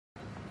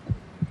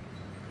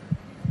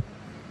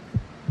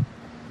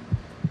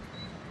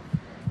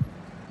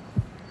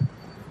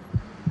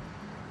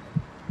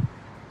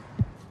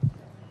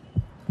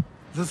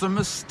There's a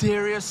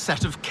mysterious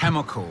set of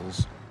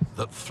chemicals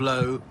that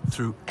flow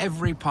through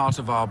every part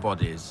of our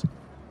bodies.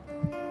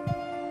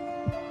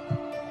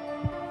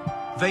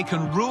 They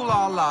can rule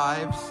our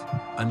lives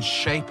and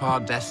shape our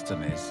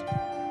destinies.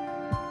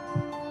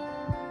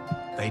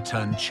 They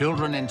turn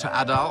children into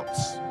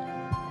adults,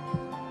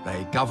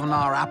 they govern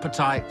our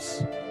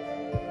appetites,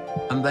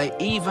 and they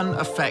even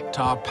affect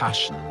our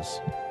passions.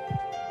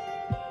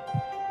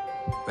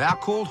 They are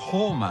called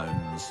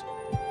hormones,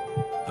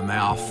 and they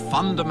are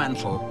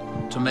fundamental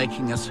to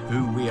making us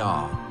who we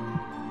are.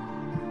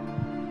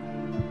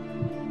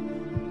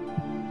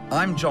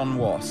 I'm John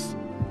Wass,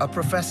 a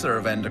professor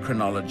of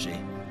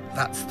endocrinology.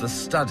 That's the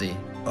study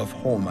of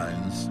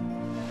hormones.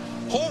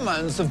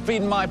 Hormones have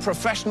been my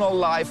professional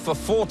life for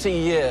 40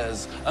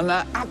 years, and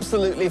they're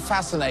absolutely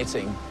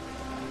fascinating.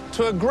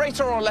 To a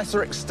greater or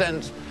lesser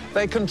extent,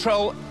 they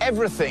control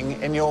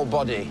everything in your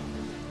body.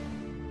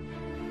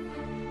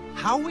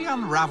 How we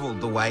unraveled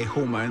the way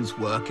hormones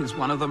work is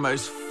one of the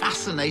most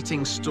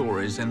fascinating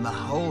stories in the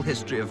whole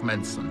history of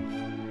medicine.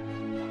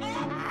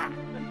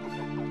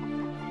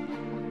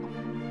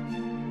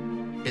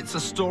 It's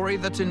a story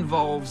that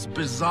involves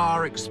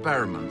bizarre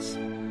experiments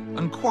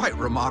and quite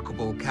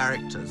remarkable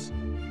characters.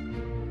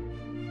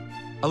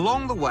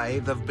 Along the way,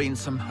 there have been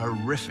some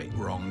horrific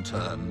wrong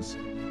turns,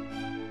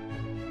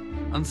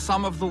 and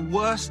some of the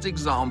worst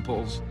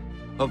examples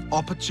of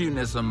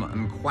opportunism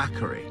and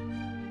quackery.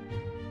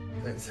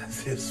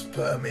 It's the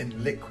sperm in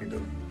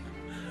liquidum.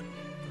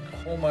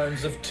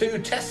 Hormones of 2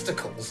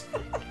 testicles.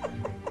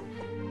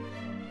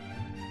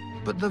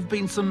 But there have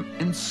been some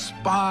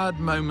inspired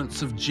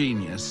moments of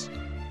genius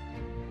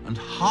and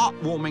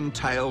heartwarming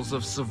tales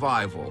of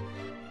survival.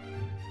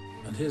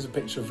 And here's a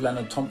picture of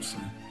Leonard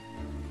Thompson,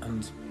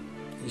 and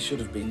he should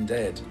have been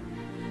dead.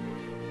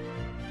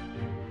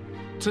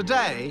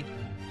 Today,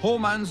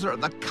 hormones are at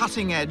the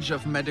cutting edge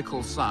of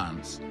medical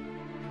science,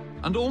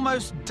 and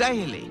almost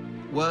daily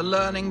we're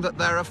learning that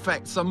their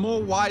effects are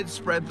more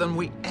widespread than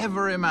we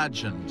ever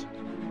imagined.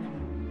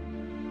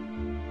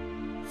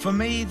 For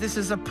me, this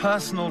is a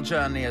personal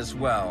journey as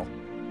well.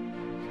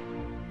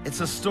 It's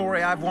a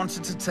story I've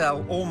wanted to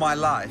tell all my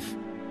life.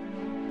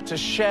 To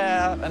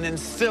share and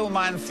instill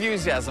my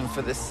enthusiasm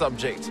for this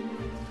subject,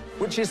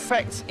 which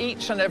affects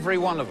each and every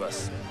one of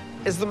us,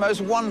 is the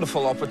most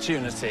wonderful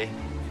opportunity.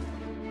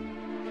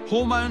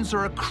 Hormones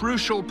are a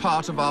crucial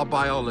part of our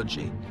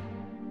biology,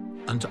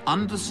 and to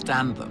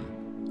understand them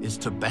is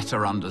to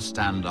better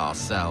understand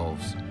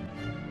ourselves.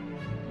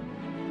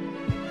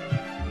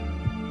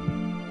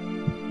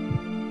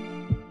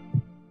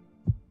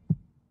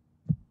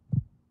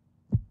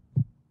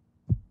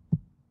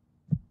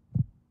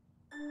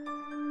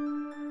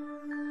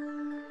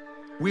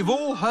 We've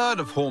all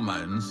heard of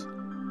hormones,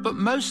 but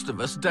most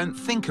of us don't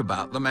think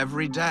about them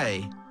every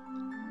day.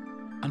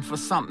 And for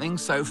something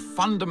so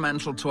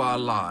fundamental to our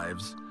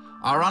lives,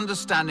 our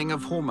understanding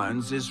of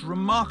hormones is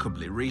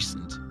remarkably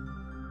recent.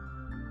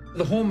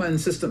 The hormone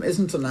system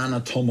isn't an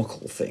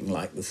anatomical thing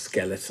like the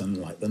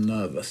skeleton, like the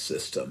nervous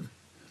system,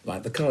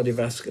 like the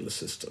cardiovascular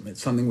system.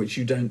 It's something which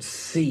you don't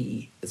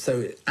see,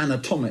 so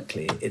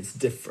anatomically it's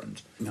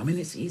different. I mean,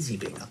 it's easy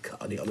being a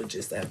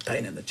cardiologist. They have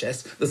pain in the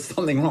chest. There's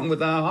something wrong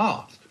with our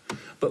heart.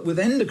 But with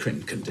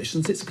endocrine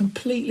conditions, it's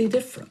completely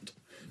different.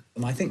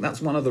 And I think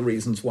that's one of the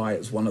reasons why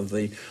it's one of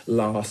the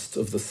last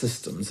of the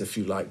systems, if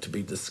you like, to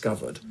be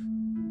discovered.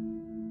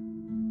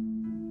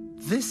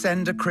 This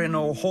endocrine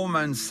or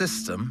hormone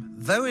system,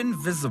 though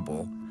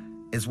invisible,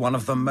 is one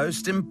of the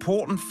most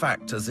important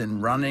factors in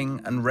running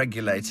and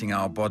regulating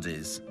our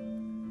bodies.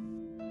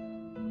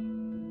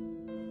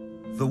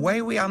 The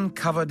way we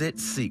uncovered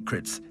its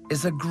secrets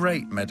is a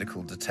great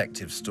medical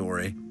detective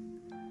story.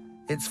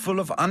 It's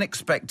full of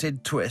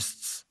unexpected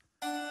twists.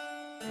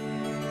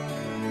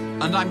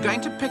 And I'm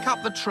going to pick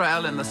up the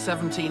trail in the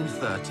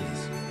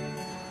 1730s.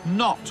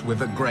 Not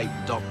with a great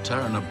doctor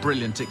and a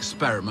brilliant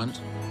experiment,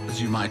 as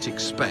you might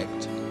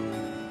expect,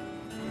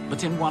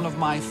 but in one of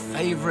my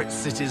favorite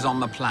cities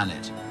on the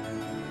planet,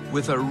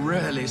 with a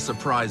really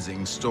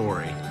surprising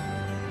story.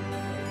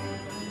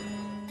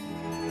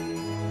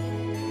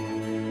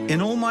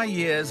 In all my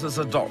years as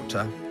a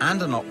doctor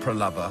and an opera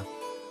lover,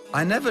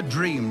 I never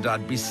dreamed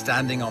I'd be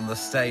standing on the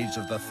stage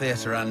of the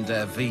Theatre an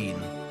der Wien,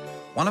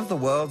 one of the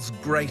world's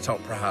great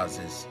opera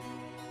houses.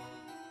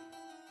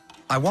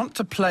 I want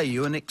to play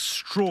you an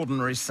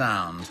extraordinary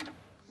sound.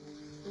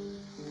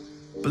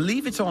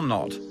 Believe it or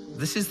not,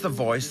 this is the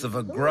voice of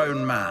a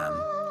grown man,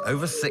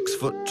 over 6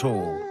 foot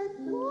tall.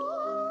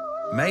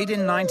 Made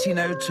in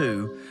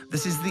 1902,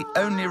 this is the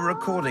only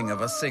recording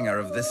of a singer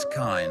of this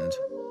kind.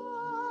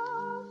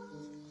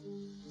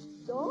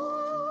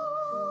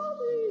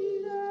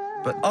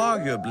 But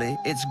arguably,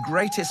 its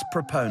greatest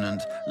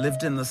proponent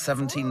lived in the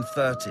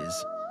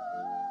 1730s.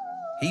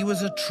 He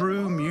was a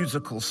true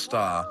musical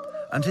star,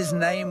 and his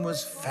name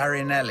was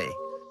Farinelli.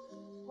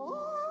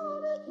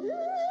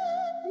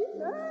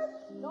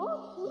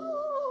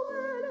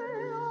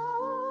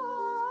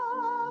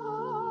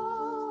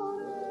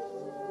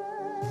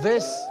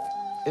 This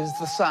is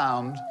the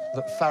sound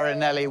that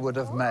Farinelli would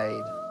have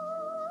made.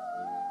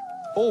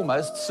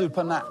 almost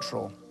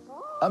supernatural,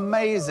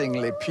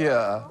 amazingly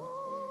pure,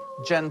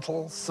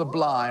 gentle,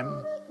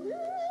 sublime,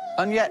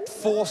 and yet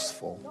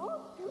forceful,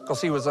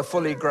 because he was a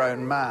fully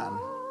grown man.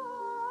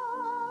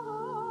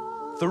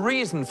 The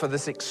reason for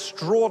this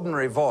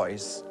extraordinary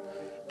voice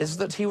is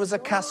that he was a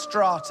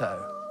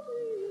castrato.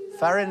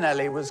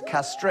 Farinelli was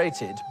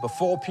castrated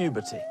before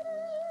puberty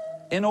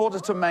in order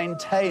to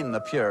maintain the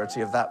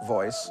purity of that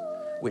voice,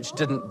 which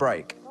didn't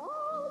break.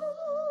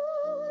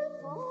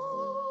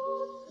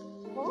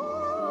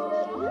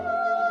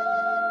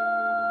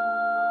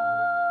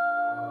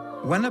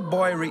 When a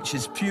boy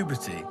reaches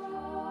puberty,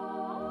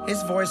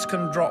 his voice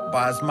can drop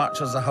by as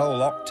much as a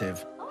whole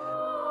octave.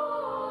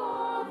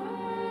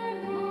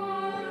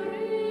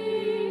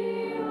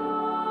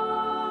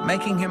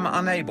 Making him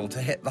unable to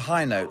hit the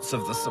high notes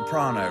of the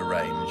soprano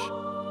range.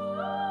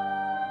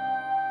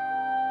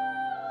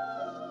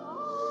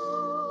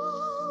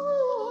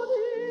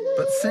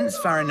 But since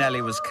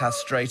Farinelli was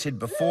castrated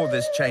before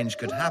this change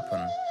could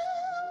happen,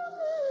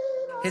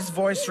 his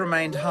voice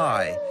remained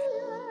high,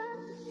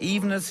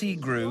 even as he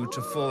grew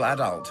to full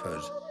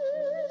adulthood.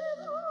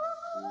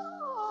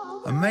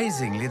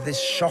 Amazingly,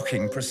 this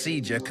shocking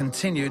procedure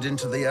continued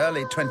into the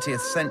early 20th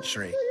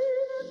century.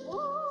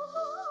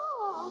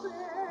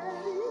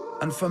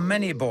 And for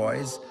many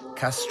boys,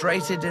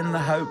 castrated in the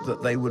hope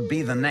that they would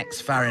be the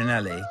next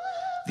Farinelli,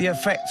 the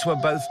effects were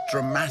both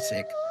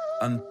dramatic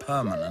and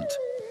permanent.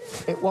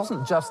 It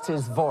wasn't just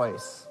his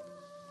voice.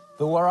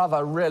 There were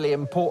other really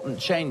important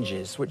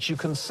changes, which you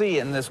can see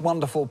in this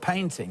wonderful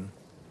painting.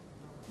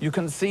 You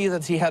can see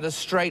that he had a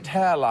straight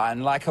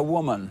hairline like a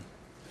woman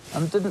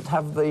and didn't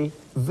have the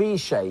V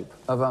shape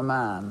of a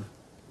man.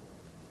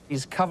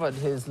 He's covered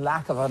his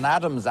lack of an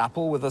Adam's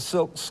apple with a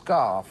silk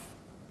scarf.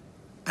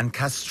 And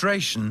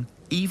castration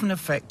even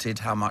affected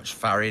how much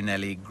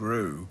Farinelli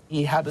grew.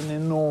 He had an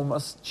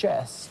enormous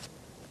chest.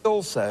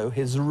 Also,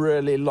 his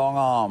really long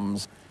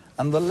arms.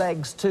 And the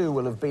legs, too,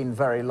 will have been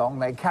very long.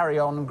 They carry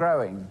on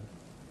growing.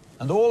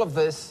 And all of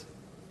this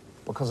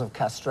because of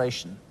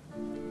castration.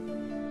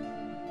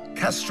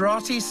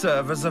 Castrati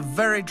serve as a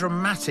very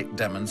dramatic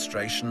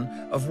demonstration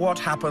of what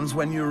happens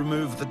when you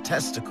remove the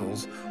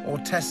testicles or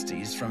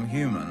testes from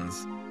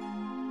humans.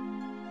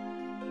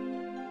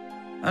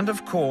 And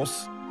of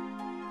course,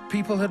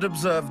 people had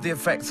observed the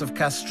effects of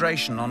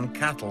castration on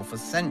cattle for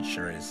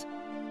centuries.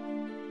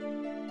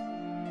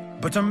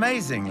 But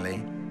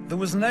amazingly, there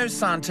was no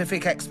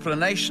scientific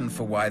explanation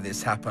for why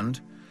this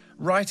happened,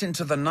 right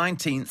into the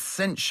 19th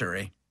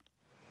century.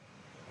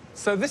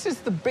 So this is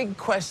the big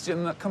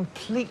question that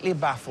completely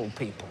baffled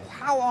people.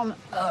 How on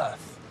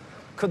earth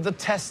could the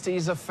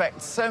testes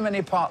affect so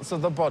many parts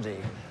of the body,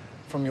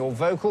 from your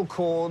vocal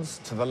cords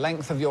to the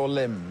length of your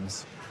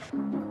limbs?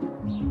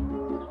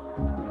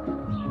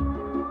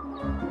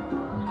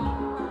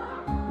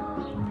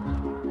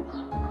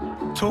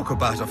 Talk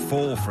about a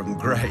fall from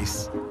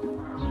grace.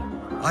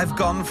 I've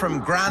gone from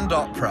grand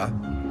opera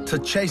to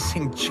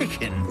chasing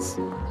chickens.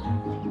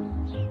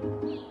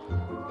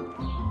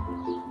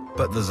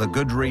 But there's a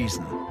good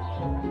reason.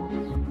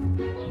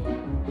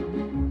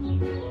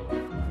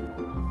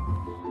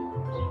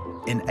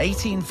 In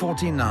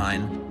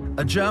 1849,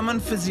 a German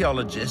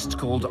physiologist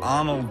called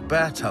Arnold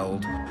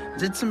Berthold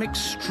did some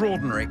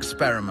extraordinary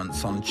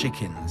experiments on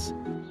chickens,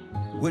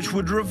 which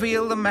would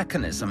reveal the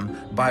mechanism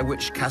by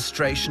which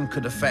castration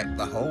could affect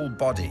the whole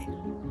body.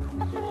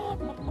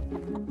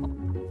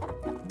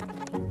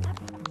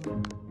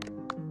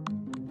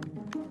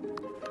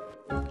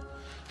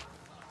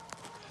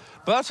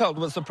 Berthold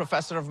was the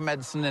professor of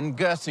medicine in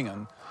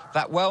Göttingen,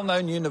 that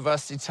well-known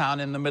university town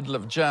in the middle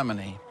of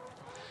Germany.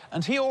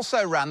 And he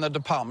also ran the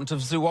department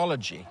of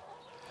zoology,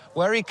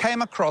 where he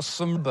came across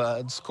some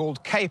birds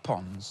called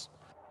capons.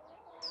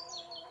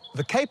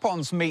 The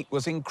capon's meat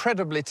was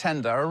incredibly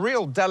tender, a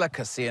real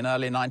delicacy in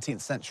early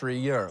 19th century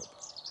Europe.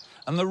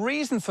 And the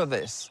reason for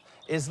this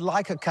is,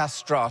 like a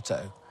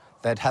castrato,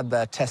 they'd had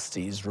their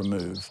testes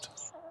removed.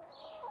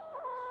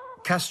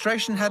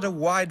 Castration had a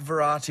wide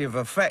variety of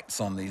effects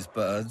on these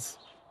birds.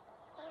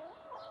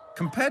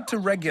 Compared to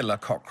regular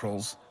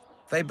cockerels,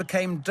 they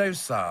became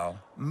docile,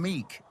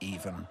 meek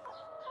even,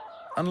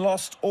 and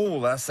lost all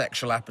their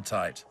sexual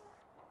appetite.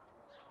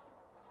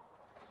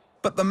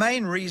 But the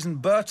main reason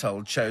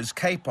Berthold chose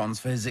capons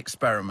for his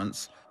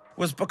experiments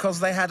was because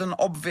they had an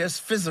obvious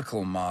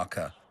physical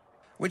marker,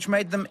 which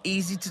made them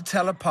easy to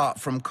tell apart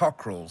from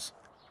cockerels,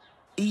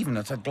 even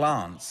at a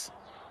glance.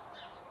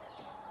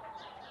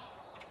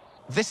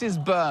 This is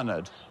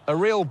Bernard, a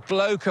real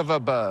bloke of a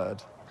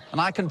bird, and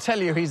I can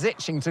tell you he's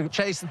itching to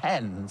chase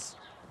hens.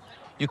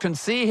 You can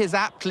see his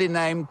aptly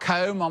named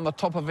comb on the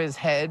top of his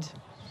head,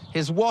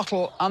 his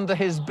wattle under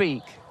his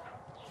beak.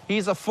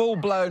 He's a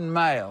full-blown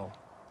male.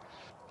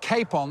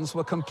 Capons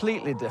were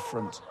completely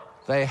different.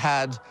 They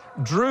had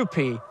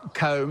droopy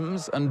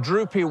combs and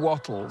droopy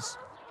wattles.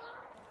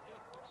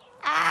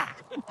 Ah!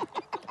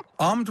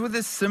 Armed with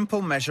this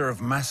simple measure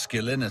of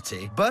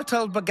masculinity,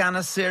 Berthold began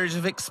a series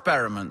of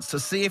experiments to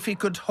see if he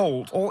could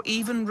halt or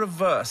even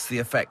reverse the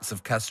effects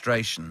of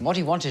castration. What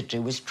he wanted to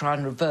do was try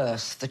and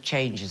reverse the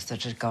changes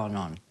that had gone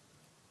on.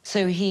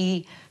 So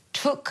he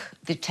took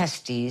the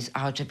testes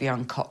out of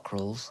young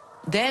cockerels.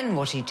 Then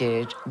what he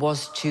did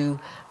was to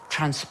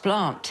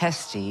transplant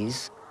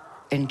testes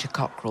into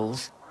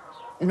cockerels,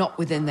 not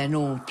within their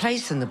normal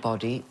place in the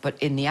body,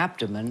 but in the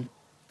abdomen.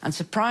 And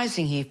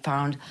surprisingly, he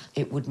found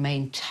it would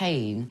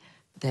maintain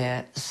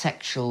their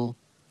sexual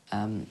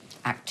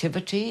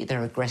activity,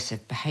 their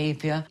aggressive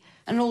behaviour,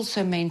 and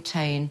also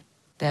maintain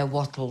their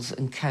wattles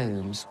and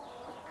combs.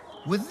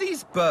 With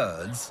these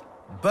birds,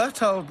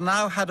 Berthold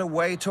now had a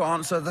way to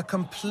answer the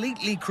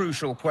completely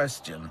crucial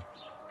question: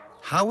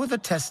 how were the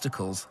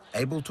testicles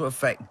able to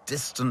affect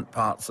distant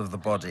parts of the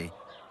body?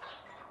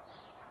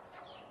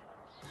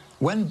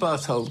 When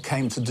Berthold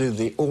came to do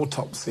the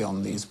autopsy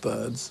on these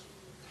birds,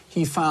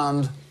 he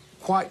found,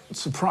 quite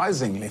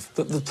surprisingly,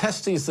 that the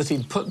testes that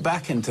he'd put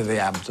back into the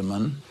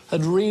abdomen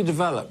had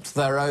redeveloped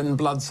their own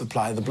blood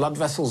supply. The blood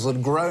vessels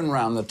had grown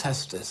around the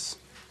testis.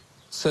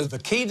 So the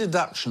key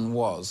deduction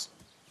was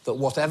that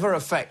whatever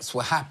effects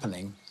were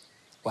happening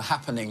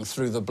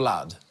through the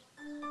blood.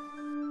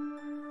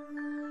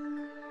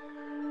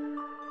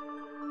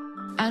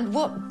 And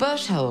what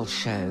Berthold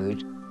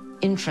showed,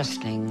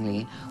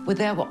 interestingly, were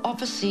there were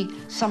obviously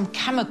some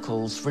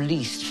chemicals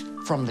released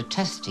from the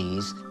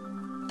testes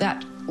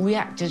that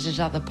reacted at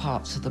other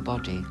parts of the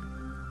body.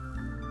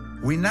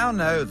 We now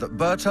know that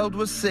Berthold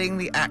was seeing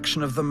the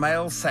action of the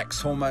male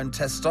sex hormone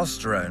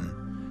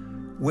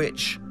testosterone,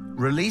 which,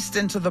 released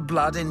into the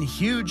blood in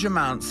huge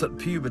amounts at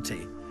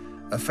puberty,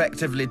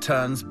 effectively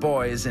turns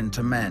boys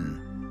into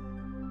men.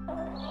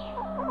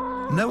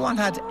 No one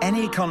had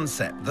any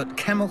concept that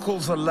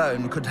chemicals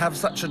alone could have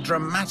such a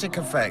dramatic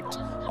effect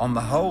on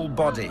the whole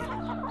body.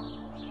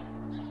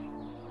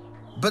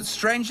 But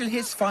strangely,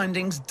 his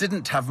findings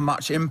didn't have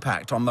much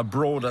impact on the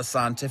broader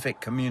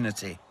scientific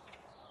community.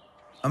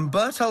 And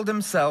Berthold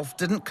himself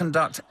didn't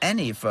conduct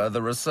any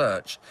further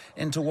research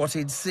into what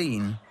he'd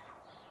seen.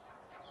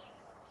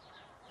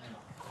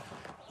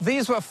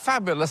 These were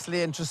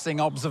fabulously interesting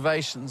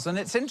observations, and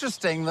it's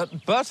interesting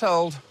that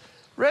Berthold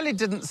really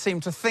didn't seem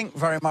to think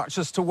very much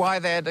as to why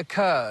they had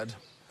occurred.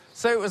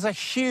 So it was a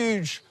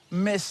huge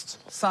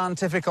missed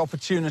scientific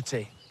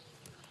opportunity.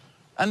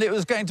 And it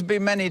was going to be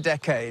many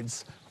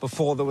decades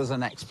before there was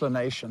an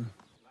explanation.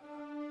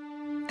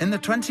 In the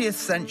 20th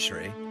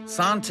century,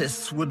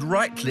 scientists would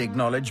rightly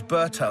acknowledge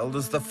Berthold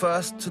as the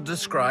first to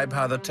describe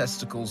how the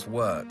testicles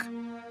work.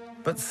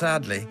 But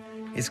sadly,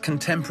 his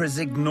contemporaries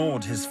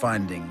ignored his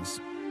findings.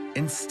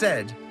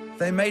 Instead,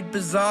 they made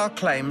bizarre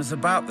claims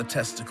about the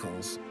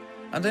testicles,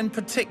 and in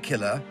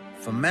particular,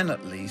 for men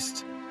at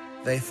least,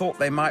 they thought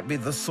they might be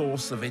the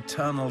source of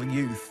eternal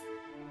youth.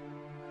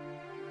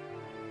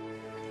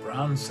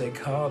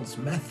 Brown-Séquard's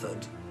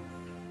method.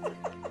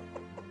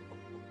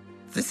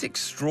 This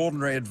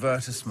extraordinary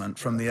advertisement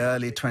from the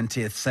early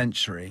 20th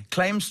century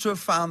claims to have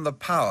found the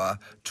power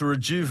to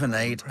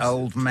rejuvenate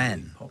old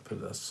men.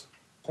 Populous.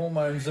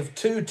 Hormones of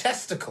 2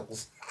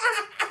 testicles.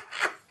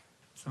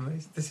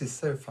 This is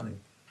so funny.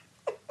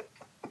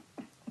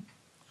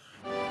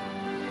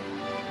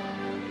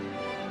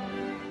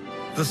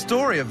 The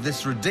story of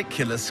this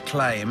ridiculous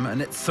claim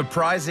and its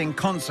surprising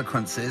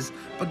consequences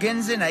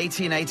begins in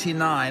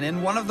 1889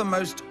 in one of the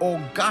most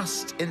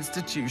august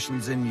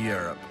institutions in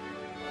Europe,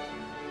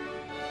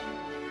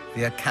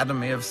 the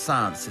Academy of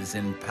Sciences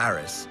in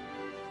Paris.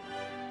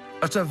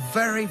 At a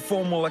very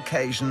formal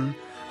occasion,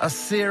 a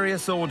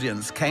serious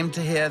audience came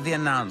to hear the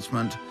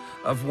announcement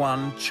of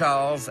one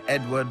Charles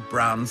Edward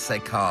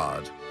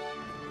Brown-Séquard.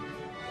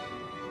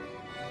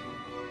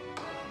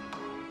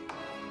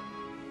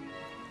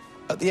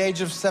 At the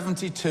age of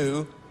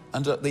 72,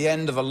 and at the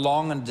end of a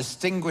long and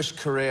distinguished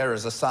career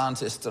as a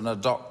scientist and a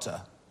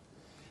doctor,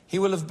 he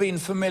will have been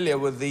familiar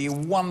with the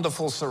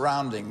wonderful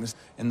surroundings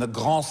in the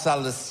Grande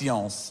Salle de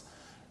Sciences,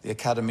 the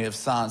Academy of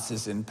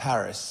Sciences in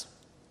Paris,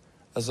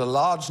 as a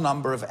large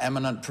number of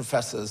eminent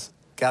professors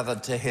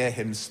gathered to hear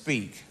him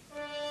speak.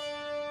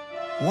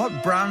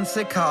 What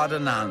Brown-Séquard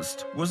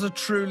announced was a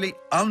truly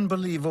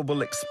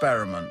unbelievable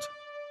experiment.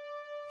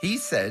 He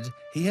said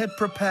he had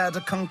prepared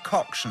a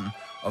concoction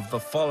of the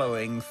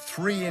following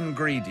 3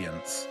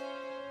 ingredients: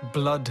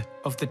 blood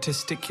of the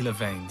testicular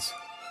veins,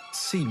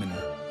 semen,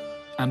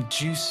 and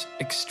juice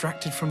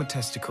extracted from a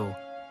testicle,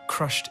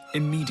 crushed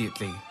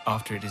immediately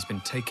after it has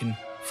been taken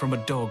from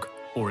a dog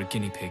or a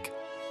guinea pig.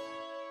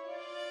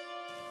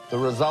 The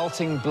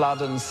resulting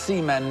blood and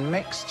semen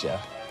mixture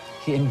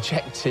he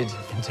injected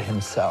into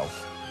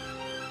himself.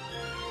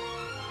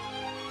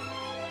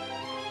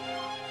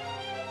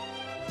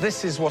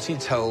 This is what he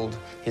told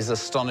his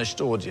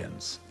astonished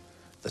audience,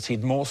 that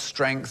he'd more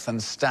strength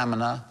and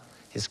stamina,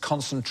 his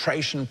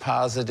concentration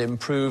powers had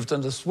improved,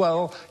 and as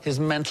well, his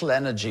mental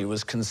energy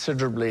was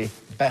considerably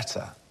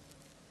better.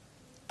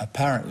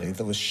 Apparently,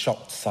 there was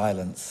shocked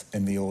silence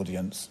in the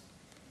audience.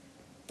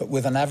 But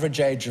with an average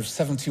age of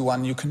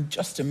 71, you can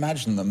just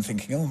imagine them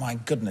thinking, oh my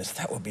goodness,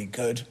 that would be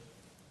good.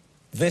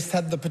 This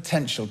had the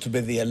potential to be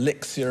the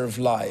elixir of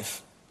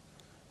life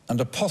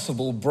and a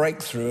possible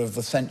breakthrough of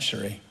the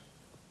century.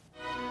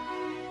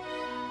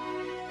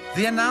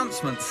 The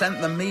announcement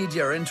sent the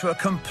media into a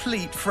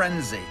complete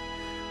frenzy,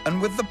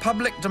 And with the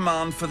public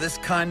demand for this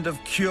kind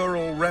of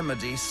cure-all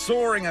remedy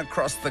soaring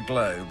across the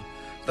globe,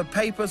 the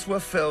papers were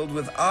filled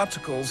with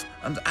articles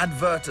and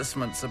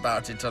advertisements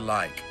about it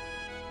alike.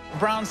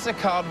 Brown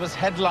Séquard was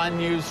headline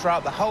news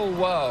throughout the whole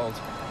world.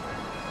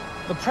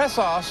 The press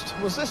asked,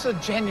 was this a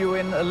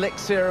genuine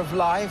elixir of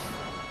life?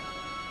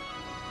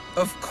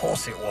 Of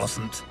course it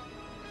wasn't.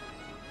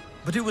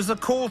 But it was a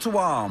call to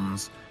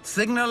arms,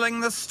 signalling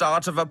the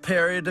start of a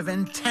period of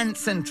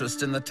intense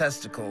interest in the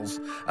testicles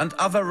and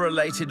other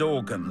related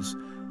organs,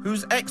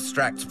 whose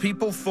extracts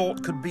people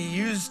thought could be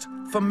used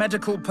for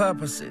medical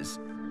purposes.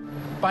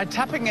 By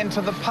tapping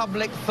into the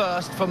public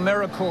thirst for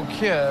miracle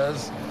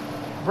cures,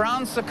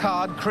 Brown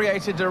Séquard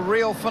created a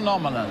real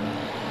phenomenon.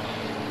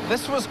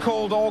 This was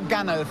called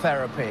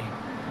organotherapy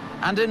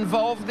and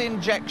involved the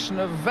injection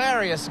of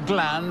various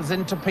glands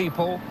into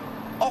people,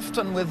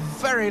 often with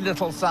very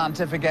little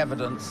scientific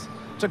evidence,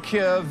 to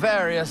cure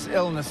various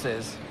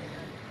illnesses.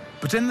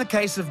 But in the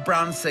case of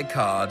Brown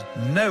Séquard,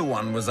 no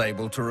one was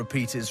able to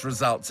repeat his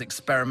results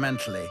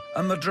experimentally,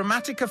 and the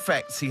dramatic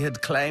effects he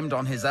had claimed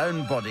on his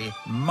own body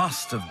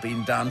must have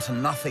been down to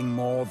nothing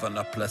more than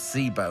a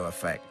placebo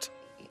effect.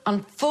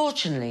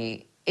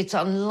 Unfortunately, it's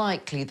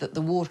unlikely that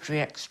the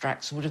watery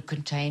extracts would have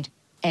contained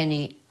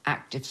any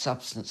active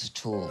substance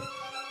at all.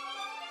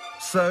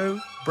 So,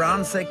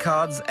 Brown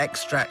Séquard's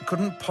extract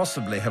couldn't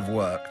possibly have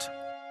worked.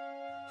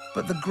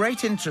 But the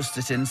great interest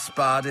it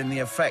inspired in the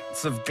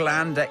effects of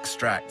gland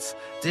extracts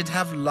did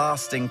have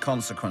lasting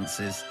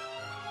consequences.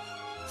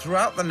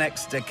 Throughout the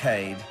next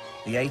decade,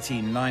 the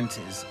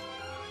 1890s,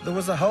 there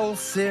was a whole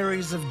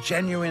series of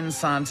genuine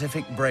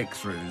scientific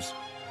breakthroughs,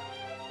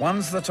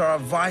 ones that are a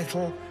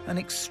vital and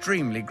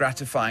extremely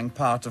gratifying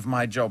part of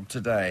my job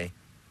today.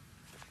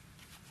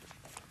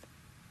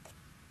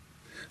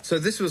 So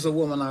this was a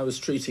woman I was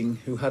treating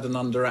who had an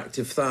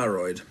underactive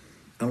thyroid,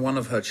 and one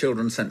of her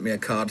children sent me a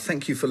card,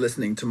 "Thank you for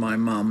listening to my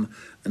mum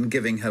and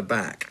giving her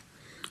back."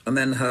 And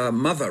then her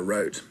mother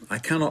wrote, "I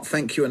cannot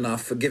thank you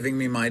enough for giving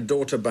me my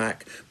daughter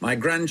back, my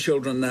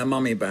grandchildren their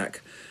mummy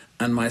back,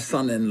 and my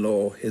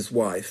son-in-law his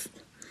wife."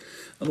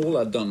 And all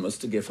I'd done was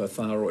to give her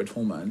thyroid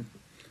hormone.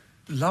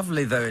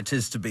 Lovely though it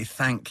is to be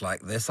thanked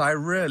like this, I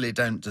really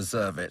don't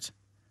deserve it.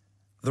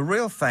 The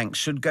real thanks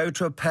should go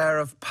to a pair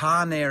of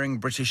pioneering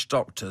British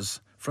doctors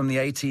from the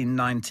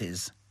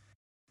 1890s.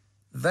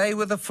 They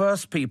were the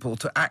first people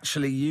to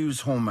actually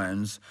use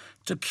hormones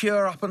to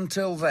cure up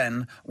until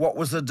then what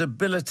was a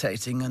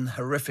debilitating and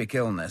horrific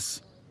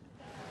illness.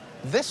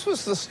 This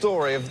was the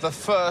story of the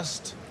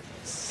first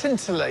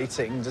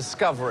scintillating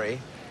discovery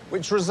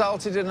which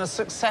resulted in a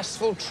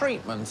successful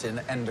treatment in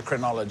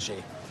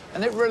endocrinology,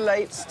 and it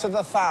relates to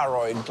the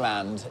thyroid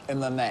gland in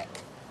the neck.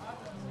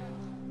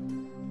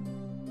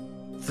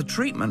 The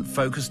treatment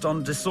focused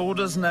on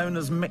disorders known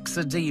as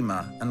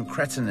myxedema and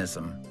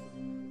cretinism.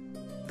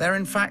 They're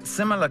in fact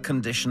similar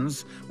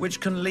conditions which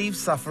can leave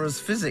sufferers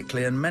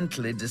physically and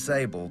mentally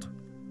disabled.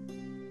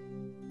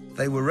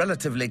 They were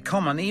relatively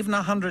common even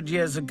 100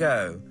 years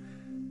ago,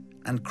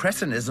 and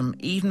cretinism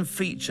even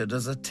featured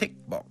as a tick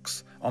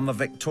box on the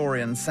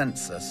Victorian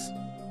census.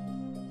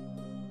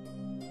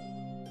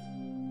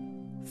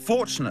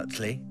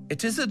 Fortunately,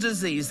 it is a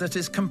disease that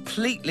is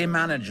completely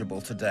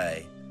manageable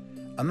today,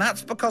 and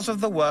that's because of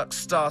the work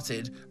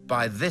started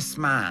by this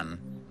man.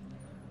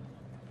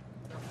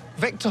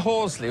 Victor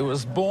Horsley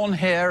was born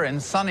here in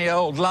sunny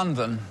old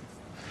London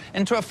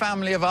into a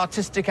family of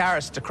artistic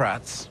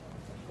aristocrats.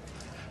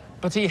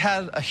 But he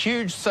had a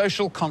huge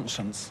social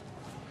conscience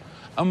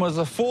and was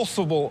a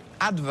forcible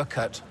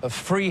advocate of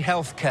free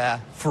healthcare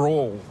for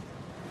all.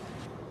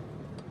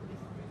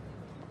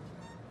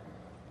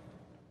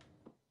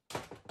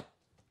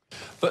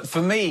 But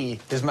for me,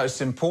 his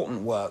most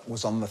important work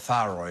was on the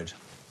thyroid.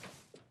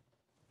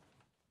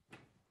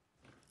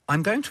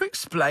 I'm going to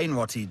explain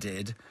what he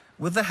did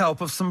with the help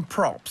of some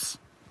props.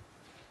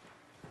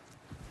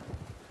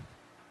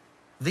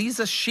 These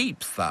are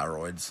sheep's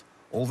thyroids,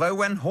 although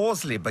when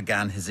Horsley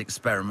began his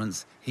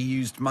experiments, he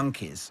used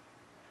monkeys.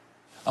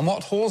 And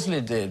what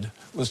Horsley did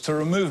was to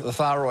remove the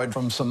thyroid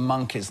from some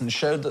monkeys and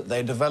showed that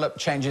they developed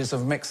changes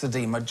of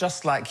myxedema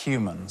just like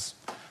humans.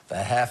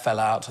 Their hair fell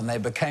out and they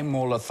became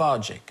more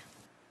lethargic.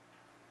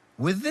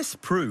 With this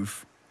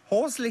proof,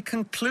 Horsley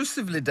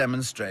conclusively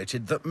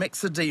demonstrated that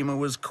myxedema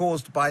was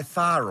caused by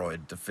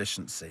thyroid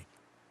deficiency.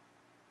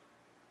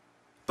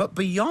 But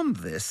beyond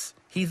this,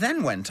 he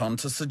then went on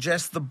to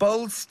suggest the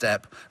bold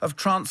step of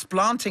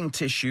transplanting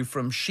tissue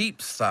from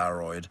sheep's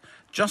thyroid,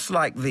 just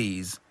like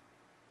these,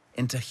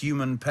 into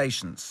human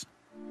patients.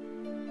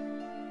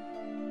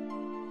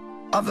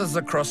 Others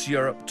across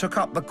Europe took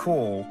up the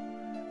call,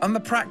 and the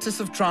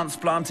practice of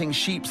transplanting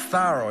sheep's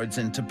thyroids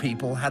into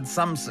people had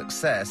some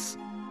success.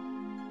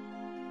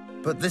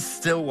 But this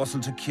still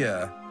wasn't a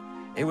cure.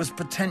 It was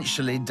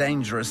potentially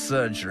dangerous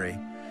surgery,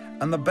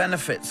 and the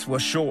benefits were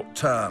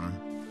short-term.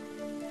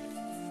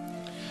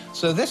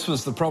 So this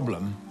was the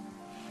problem.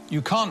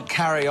 You can't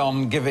carry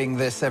on giving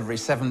this every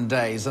 7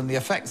 days, and the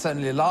effects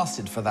only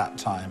lasted for that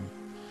time.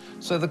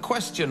 So the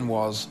question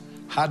was,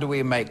 how do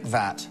we make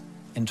that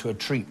into a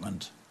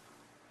treatment?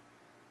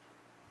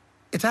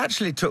 It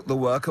actually took the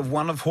work of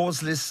one of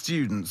Horsley's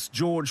students,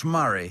 George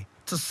Murray,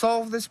 to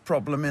solve this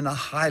problem in a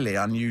highly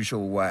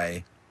unusual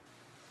way.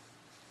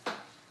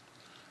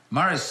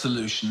 Murray's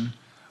solution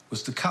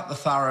was to cut the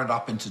thyroid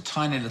up into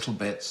tiny little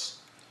bits,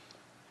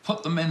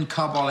 put them in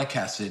carbolic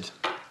acid,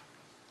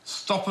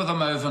 stopper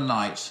them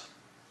overnight,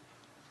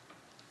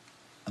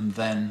 and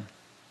then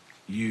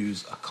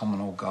use a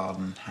common or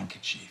garden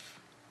handkerchief.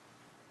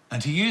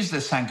 And he used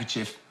this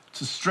handkerchief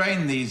to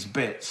strain these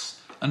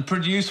bits and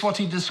produce what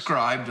he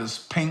described as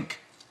pink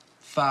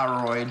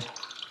thyroid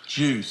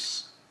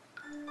juice.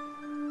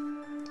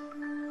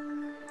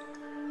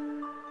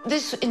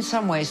 This, in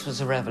some ways,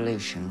 was a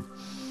revolution.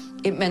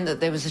 It meant that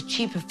there was a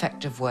cheap,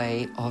 effective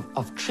way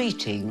of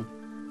treating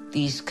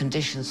these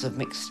conditions of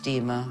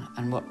myxedema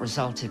and what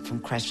resulted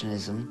from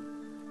cretinism.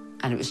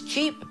 And it was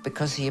cheap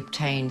because he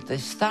obtained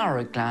these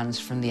thyroid glands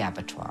from the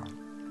abattoir.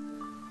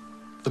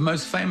 The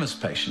most famous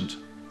patient,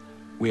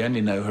 we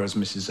only know her as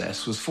Mrs.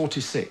 S, was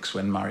 46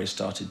 when Murray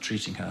started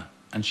treating her,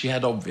 and she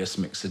had obvious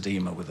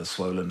myxedema with a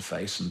swollen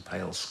face and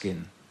pale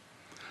skin.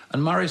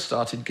 And Murray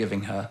started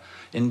giving her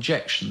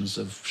injections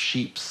of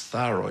sheep's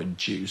thyroid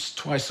juice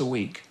twice a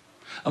week.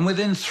 And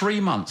within 3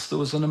 months, there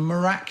was a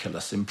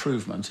miraculous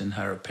improvement in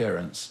her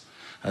appearance.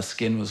 Her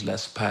skin was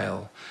less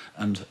pale,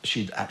 and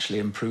she'd actually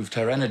improved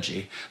her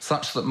energy,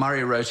 such that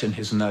Murray wrote in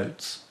his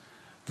notes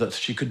that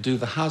she could do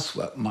the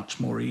housework much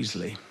more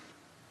easily.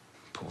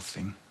 Poor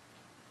thing.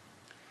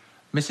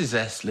 Mrs.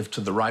 S lived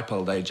to the ripe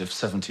old age of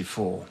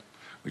 74,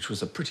 which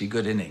was a pretty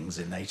good innings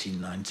in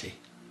 1890.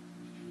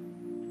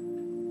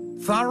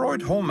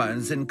 Thyroid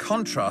hormones, in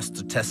contrast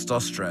to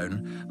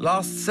testosterone,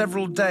 last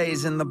several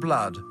days in the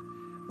blood,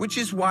 which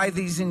is why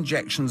these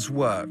injections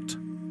worked.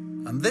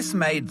 And this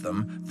made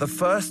them the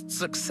first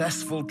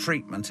successful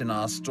treatment in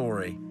our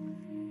story.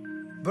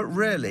 But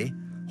really,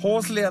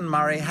 Horsley and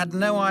Murray had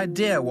no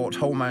idea what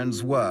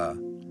hormones were.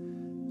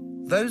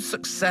 Though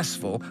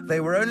successful, they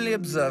were only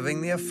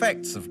observing the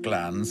effects of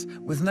glands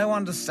with no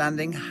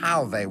understanding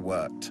how they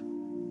worked.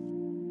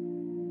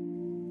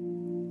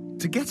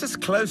 To get us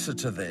closer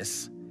to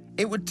this,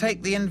 it would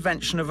take the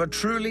invention of a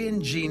truly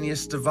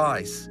ingenious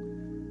device,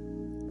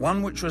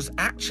 one which was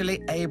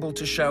actually able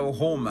to show a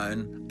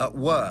hormone at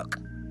work.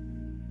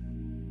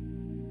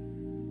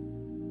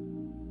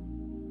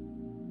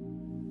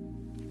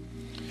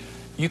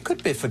 You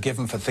could be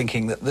forgiven for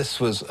thinking that this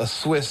was a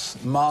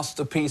Swiss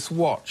masterpiece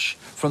watch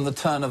from the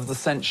turn of the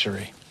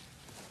century.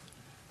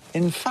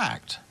 In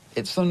fact,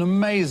 it's an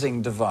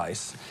amazing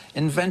device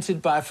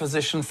invented by a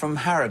physician from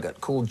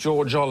Harrogate called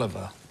George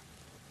Oliver.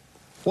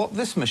 What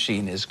this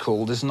machine is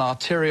called is an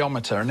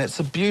arteriometer, and it's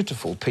a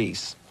beautiful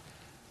piece.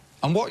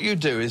 And what you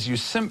do is you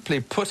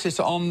simply put it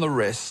on the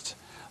wrist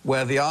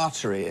where the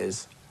artery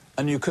is,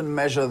 and you can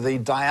measure the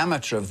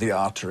diameter of the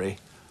artery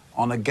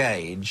on a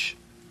gauge.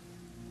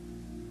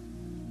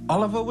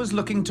 Oliver was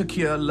looking to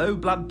cure low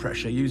blood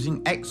pressure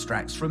using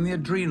extracts from the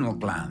adrenal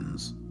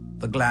glands,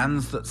 the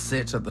glands that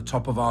sit at the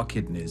top of our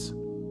kidneys.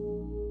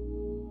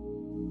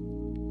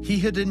 He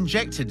had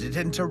injected it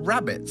into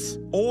rabbits,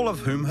 all of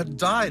whom had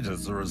died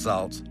as a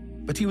result,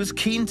 but he was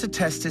keen to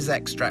test his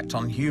extract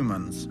on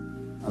humans.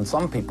 And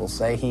some people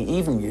say he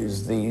even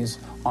used these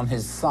on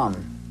his son.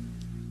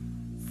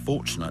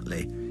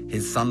 Fortunately,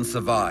 his son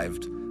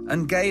survived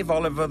and gave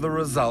Oliver the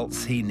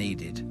results he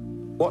needed.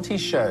 What he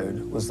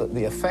showed was that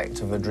the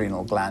effect of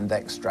adrenal gland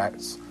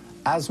extracts,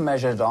 as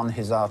measured on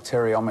his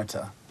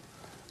arteriometer,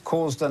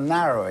 caused a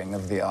narrowing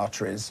of the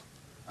arteries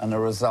and a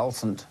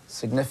resultant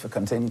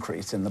significant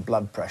increase in the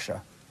blood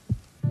pressure.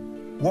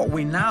 What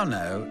we now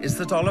know is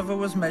that Oliver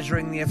was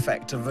measuring the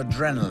effect of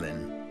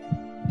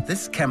adrenaline.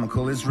 This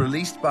chemical is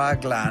released by a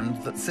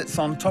gland that sits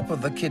on top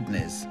of the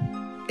kidneys.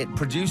 It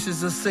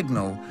produces a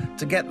signal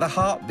to get the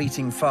heart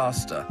beating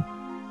faster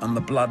and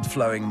the blood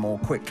flowing more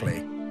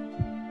quickly.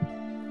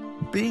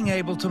 Being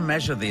able to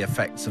measure the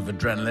effects of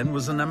adrenaline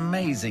was an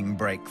amazing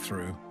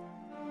breakthrough.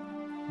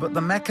 But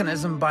the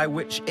mechanism by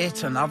which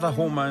it and other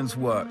hormones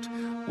worked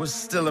was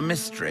still a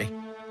mystery.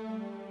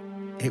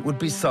 It would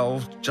be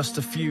solved just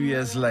a few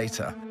years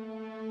later,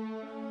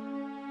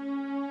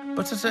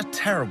 but at a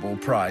terrible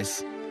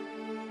price.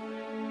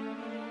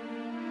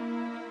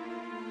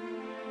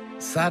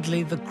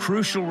 Sadly, the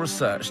crucial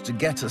research to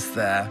get us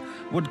there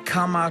would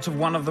come out of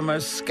one of the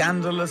most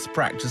scandalous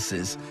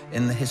practices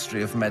in the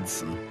history of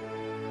medicine.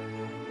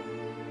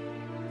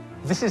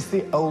 This is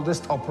the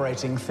oldest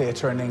operating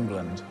theatre in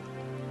England.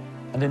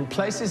 And in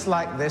places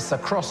like this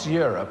across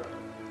Europe,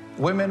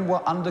 women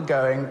were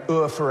undergoing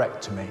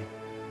oophorectomy.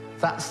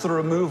 That's the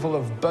removal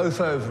of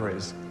both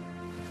ovaries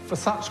for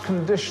such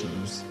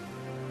conditions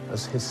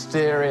as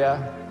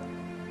hysteria,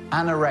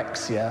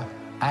 anorexia,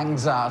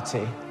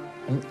 anxiety,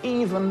 and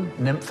even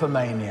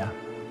nymphomania.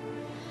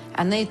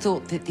 And they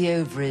thought that the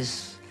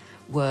ovaries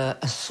were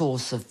a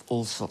source of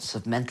all sorts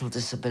of mental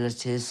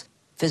disabilities,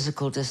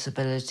 physical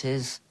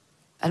disabilities,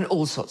 and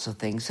all sorts of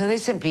things. So they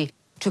simply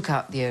took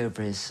out the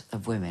ovaries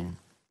of women.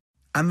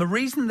 And the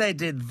reason they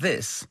did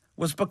this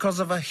was because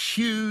of a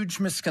huge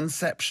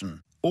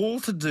misconception, all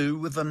to do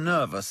with the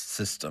nervous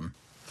system.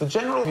 The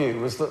general view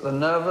was that the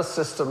nervous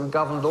system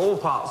governed all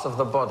parts of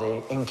the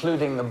body,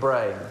 including the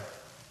brain.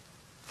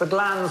 The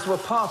glands were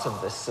part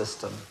of this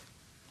system,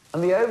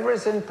 and the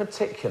ovaries in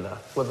particular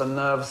were the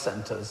nerve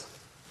centers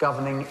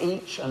governing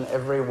each and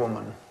every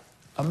woman.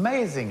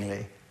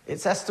 Amazingly,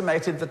 it's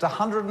estimated that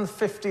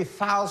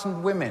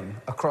 150,000 women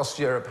across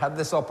Europe had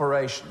this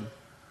operation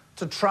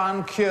to try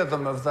and cure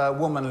them of their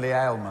womanly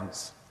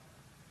ailments.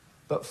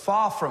 But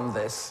far from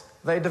this,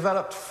 they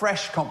developed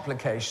fresh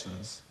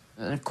complications.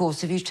 And of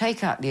course, if you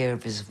take out the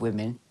ovaries of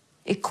women,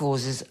 it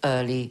causes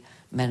early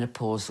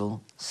menopausal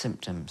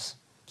symptoms.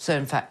 So,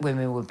 in fact,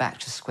 women were back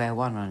to square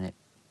one on it.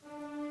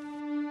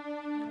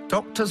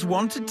 Doctors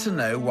wanted to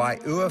know why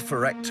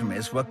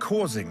oophorectomies were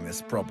causing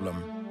this problem.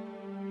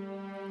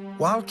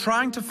 While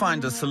trying to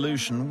find a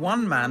solution,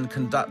 one man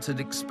conducted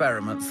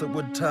experiments that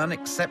would turn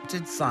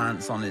accepted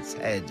science on its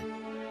head.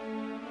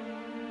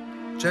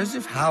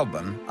 Joseph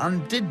Halban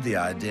undid the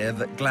idea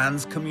that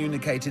glands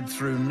communicated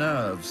through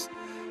nerves,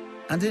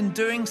 and in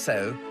doing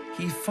so,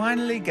 he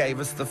finally gave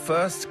us the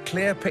first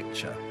clear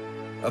picture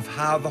of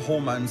how the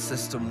hormone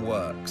system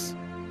works.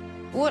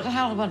 What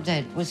Halban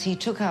did was he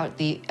took out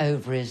the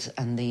ovaries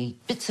and the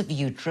bits of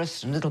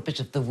uterus and a little bit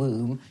of the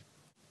womb,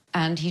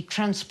 and he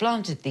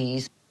transplanted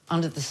these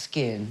under the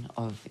skin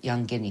of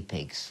young guinea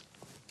pigs.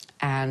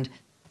 And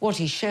what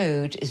he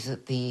showed is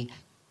that the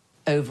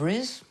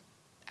ovaries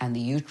and the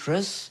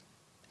uterus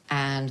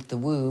and the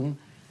womb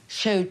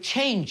showed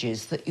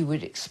changes that you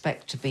would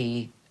expect to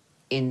be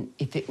in,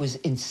 if it was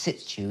in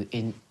situ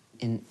in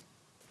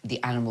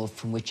the animal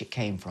from which it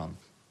came from.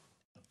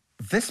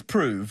 This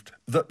proved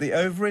that the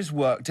ovaries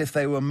worked if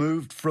they were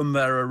moved from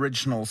their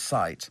original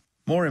site.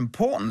 More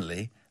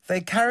importantly,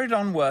 they carried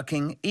on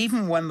working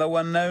even when there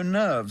were no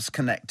nerves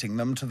connecting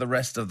them to the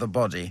rest of the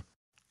body.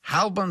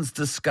 Halban's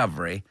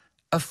discovery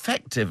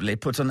effectively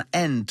put an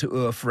end to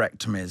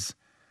oophorectomies,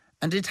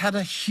 and it had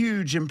a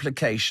huge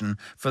implication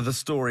for the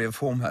story of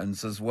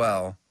hormones as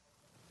well.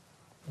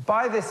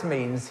 By this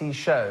means, he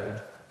showed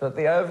that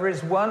the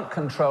ovaries weren't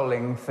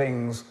controlling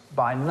things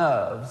by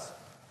nerves,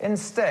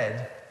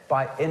 instead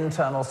by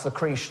internal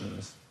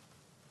secretions,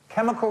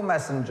 chemical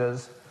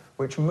messengers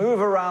which move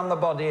around the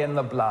body in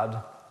the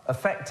blood,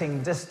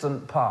 affecting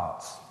distant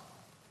parts.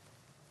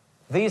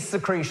 These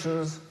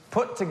secretions,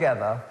 put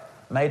together,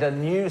 made a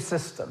new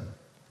system,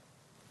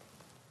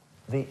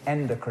 the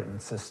endocrine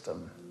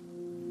system.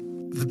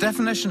 The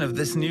definition of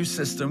this new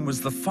system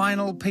was the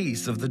final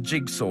piece of the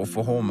jigsaw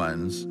for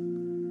hormones.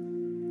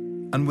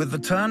 And with the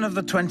turn of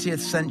the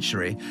 20th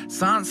century,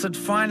 science had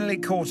finally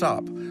caught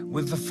up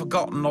with the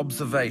forgotten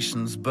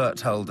observations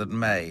Berthold had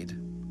made.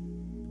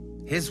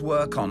 His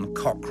work on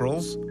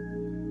cockerels,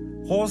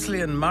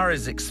 Horsley and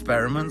Murray's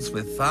experiments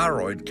with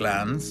thyroid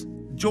glands,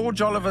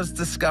 George Oliver's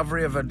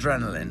discovery of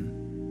adrenaline,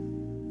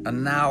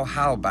 and now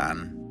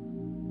Halban.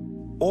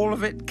 All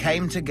of it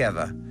came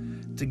together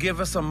to give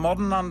us a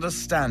modern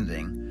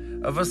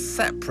understanding of a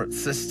separate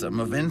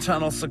system of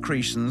internal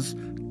secretions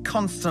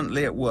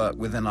constantly at work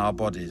within our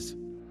bodies.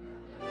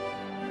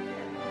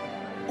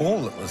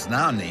 All that was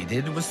now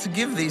needed was to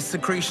give these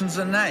secretions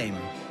a name.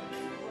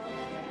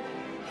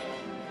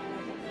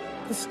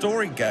 The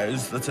story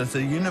goes that at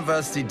a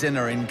university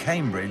dinner in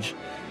Cambridge,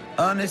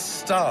 Ernest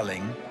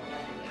Starling,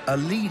 a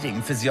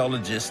leading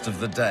physiologist of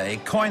the day,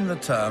 coined the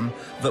term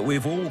that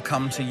we've all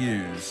come to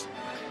use.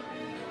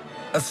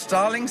 As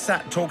Starling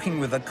sat talking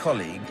with a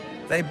colleague,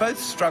 they both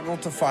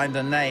struggled to find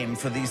a name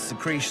for these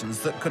secretions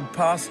that could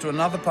pass to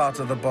another part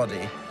of the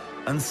body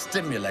and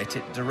stimulate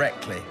it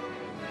directly.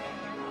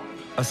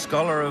 A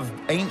scholar of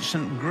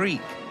ancient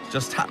Greek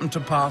just happened to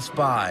pass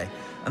by,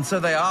 and so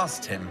they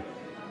asked him.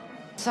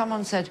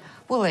 Someone said,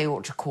 well, they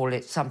ought to call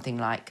it something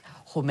like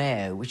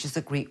hormeo, which is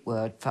the Greek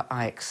word for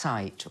I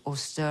excite or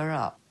stir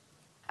up.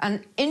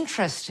 And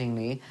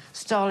interestingly,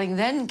 Starling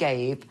then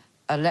gave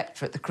a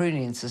lecture at the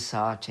Croonian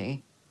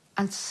Society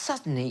and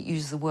suddenly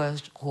used the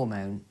word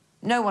hormone.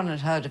 No one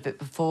had heard of it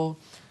before,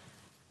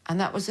 and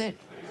that was it.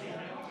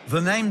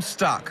 The name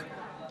stuck,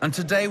 and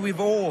today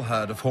we've all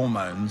heard of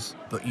hormones,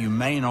 but you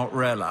may not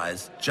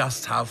realize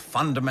just how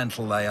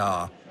fundamental they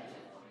are.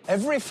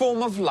 Every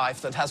form of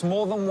life that has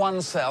more than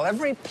one cell,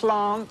 every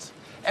plant,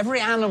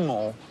 every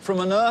animal, from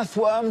an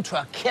earthworm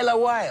to a killer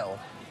whale,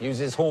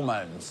 uses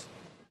hormones.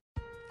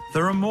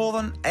 There are more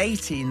than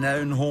 80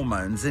 known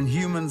hormones in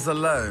humans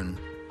alone,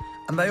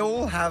 and they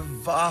all have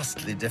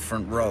vastly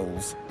different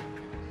roles.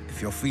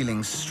 If you're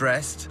feeling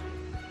stressed,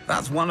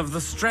 that's one of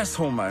the stress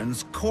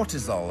hormones,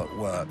 cortisol, at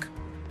work.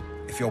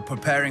 If you're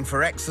preparing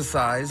for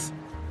exercise,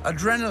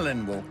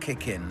 adrenaline will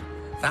kick in,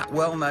 that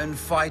well-known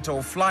fight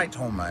or flight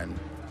hormone.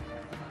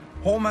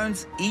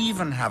 Hormones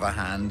even have a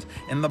hand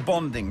in the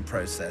bonding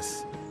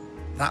process.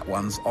 That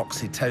one's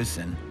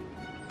oxytocin.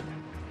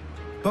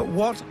 But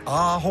what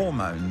are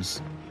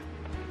hormones?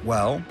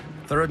 Well,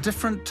 there are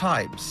different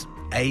types,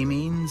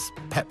 amines,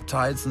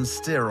 peptides and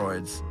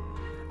steroids.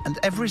 And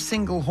every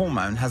single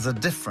hormone has a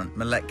different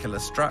molecular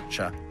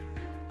structure.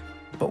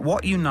 But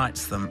what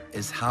unites them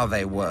is how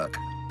they work.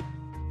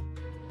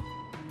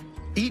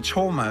 Each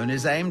hormone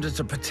is aimed at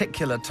a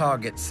particular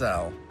target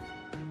cell.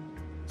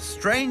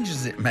 Strange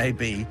as it may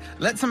be,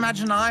 let's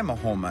imagine I'm a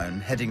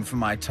hormone heading for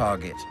my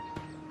target.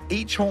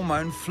 Each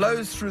hormone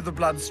flows through the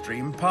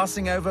bloodstream,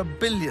 passing over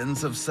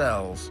billions of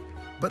cells.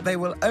 But they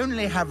will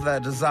only have their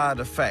desired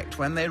effect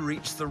when they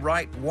reach the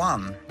right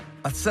one,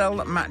 a cell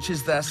that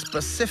matches their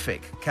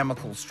specific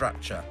chemical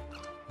structure.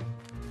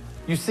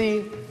 You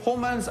see,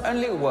 hormones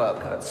only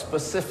work at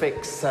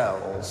specific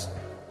cells.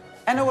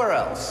 Anywhere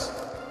else,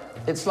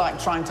 it's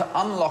like trying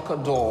to unlock a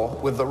door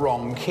with the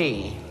wrong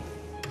key.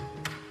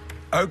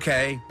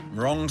 Okay,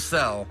 wrong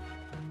cell.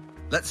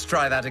 Let's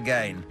try that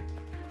again.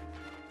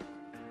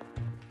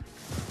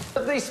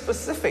 At these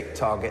specific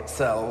target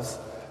cells,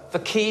 the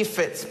key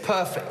fits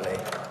perfectly,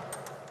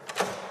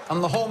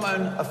 and the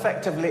hormone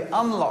effectively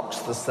unlocks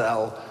the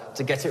cell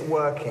to get it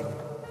working.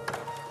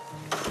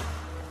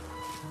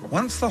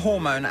 Once the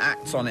hormone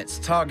acts on its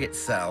target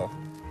cell,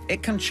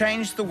 it can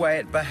change the way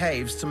it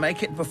behaves to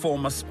make it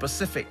perform a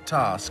specific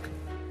task.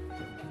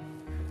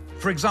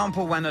 For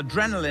example, when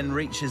adrenaline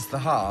reaches the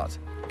heart,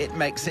 it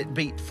makes it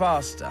beat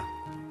faster.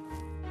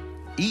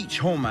 Each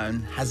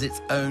hormone has its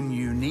own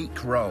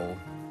unique role.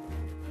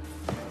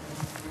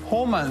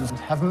 Hormones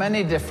have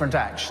many different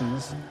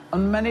actions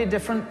and many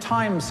different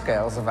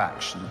timescales of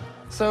action.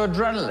 So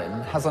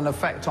adrenaline has an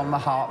effect on the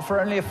heart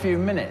for only a few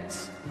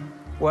minutes,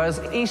 whereas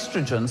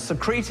estrogen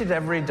secreted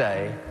every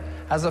day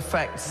has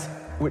effects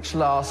which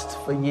last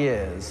for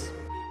years.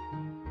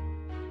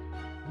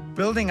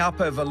 Building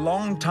up over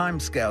long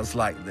timescales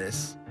like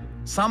this,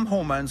 some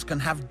hormones can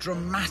have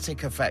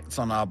dramatic effects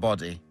on our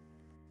body,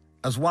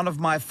 as one of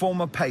my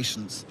former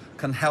patients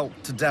can help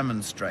to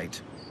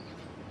demonstrate.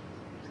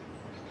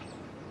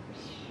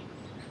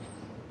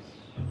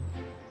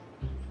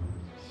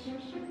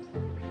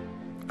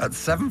 At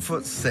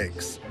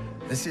 7'6",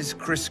 this is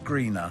Chris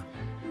Greener,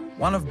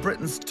 one of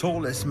Britain's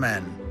tallest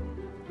men.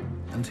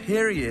 And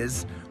here he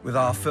is with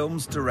our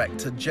film's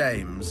director,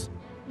 James,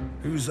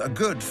 who's a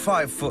good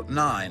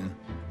 5'9".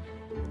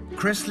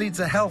 Chris leads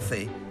a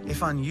healthy,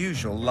 if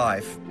unusual,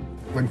 life.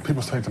 When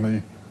people say to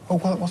me, oh,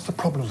 well, what's the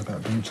problems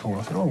about being tall?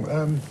 I say,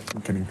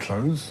 getting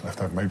clothes. I have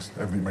to have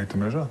everything made to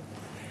measure.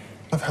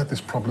 I've had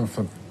this problem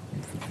for,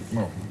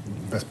 well,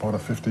 the best part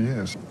of 50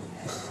 years.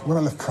 When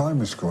I left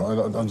primary school,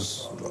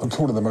 I'm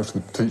taller than most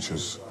of the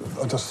teachers.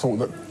 I just thought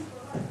that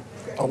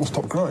I would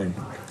stop growing,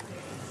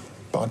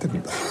 but I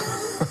didn't.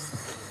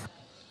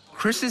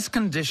 Chris's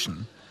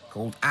condition,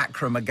 called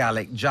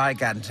acromegalic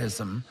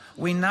gigantism,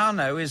 we now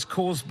know is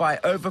caused by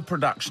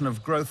overproduction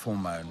of growth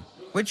hormone,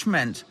 which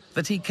meant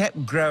that he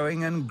kept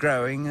growing and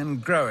growing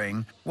and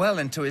growing well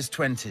into his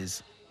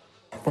 20s.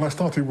 When I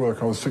started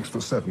work, I was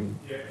 6'7",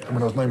 and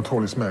when I was named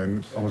tallest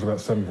man, I was about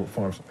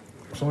 7'5".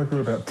 So I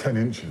grew about 10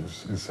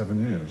 inches in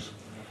 7 years.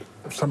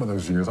 Some of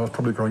those years, I was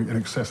probably growing in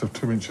excess of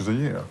 2 inches a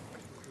year.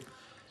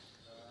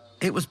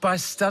 It was by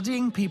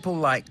studying people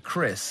like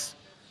Chris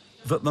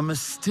that the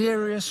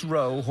mysterious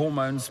role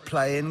hormones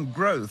play in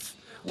growth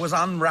was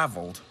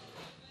unraveled.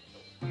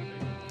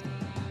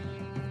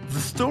 The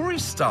story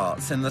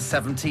starts in the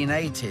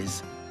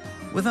 1780s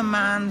with a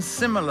man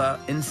similar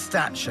in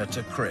stature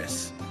to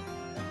Chris.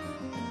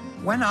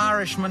 When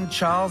Irishman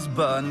Charles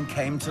Byrne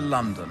came to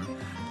London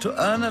to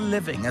earn a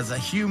living as a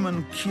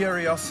human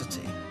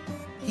curiosity,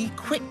 he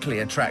quickly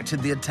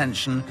attracted the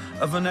attention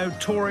of a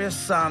notorious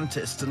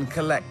scientist and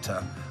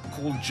collector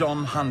called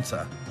John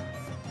Hunter.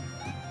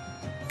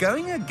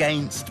 Going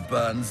against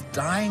Byrne's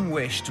dying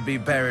wish to be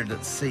buried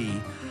at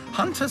sea,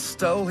 Hunter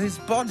stole his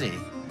body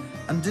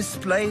and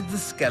displayed the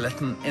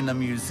skeleton in a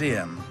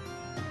museum.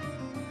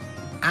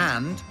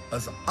 And,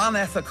 as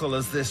unethical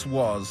as this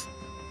was,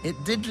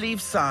 it did leave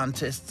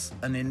scientists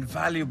an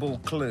invaluable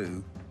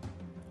clue.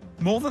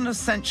 More than a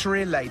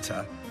century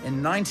later,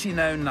 in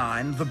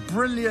 1909, the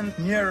brilliant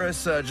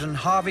neurosurgeon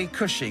Harvey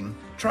Cushing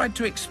tried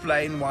to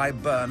explain why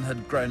Byrne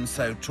had grown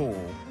so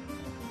tall.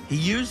 He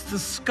used the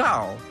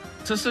skull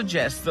to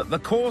suggest that the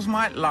cause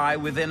might lie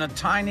within a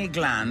tiny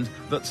gland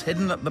that's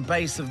hidden at the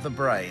base of the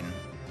brain.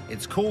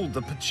 It's called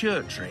the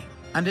pituitary,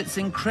 and it's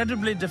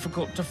incredibly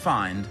difficult to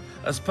find,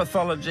 as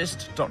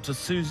pathologist Dr.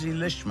 Susie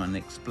Lishman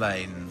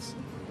explains.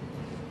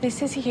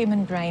 This is a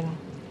human brain,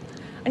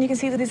 and you can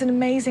see that it's an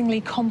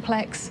amazingly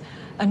complex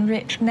and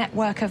rich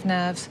network of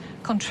nerves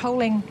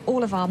controlling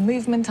all of our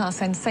movement, our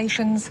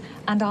sensations,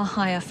 and our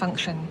higher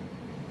function.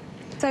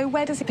 So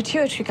where does the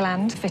pituitary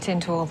gland fit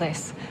into all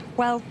this?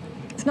 Well,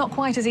 it's not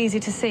quite as easy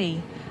to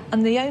see,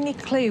 and the only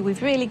clue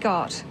we've really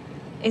got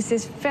is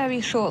this very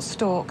short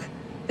stalk.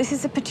 This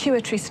is the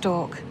pituitary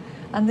stalk,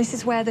 and this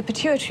is where the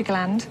pituitary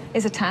gland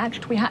is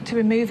attached. We had to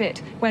remove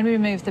it when we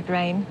removed the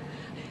brain.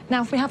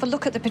 Now, if we have a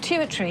look at the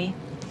pituitary,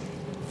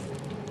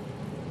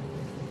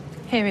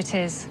 here it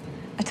is,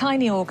 a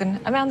tiny organ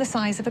around the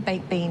size of a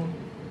baked bean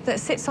that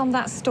sits on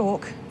that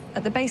stalk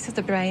at the base of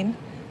the brain,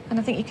 and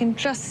I think you can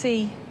just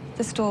see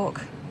the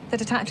stalk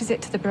that attaches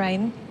it to the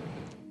brain.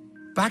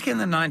 Back in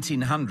the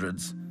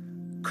 1900s,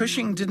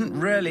 Cushing didn't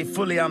really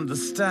fully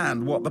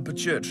understand what the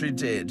pituitary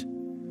did,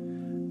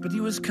 but he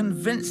was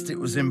convinced it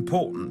was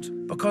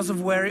important because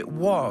of where it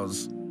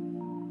was.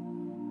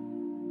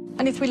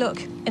 And if we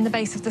look in the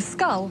base of the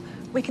skull,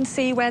 We can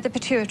see where the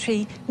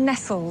pituitary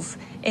nestles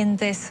in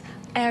this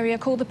area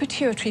called the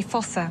pituitary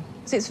fossa.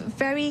 So it's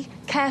very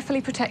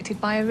carefully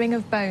protected by a ring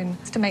of bone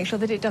to make sure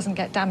that it doesn't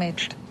get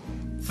damaged.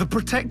 The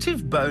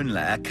protective bone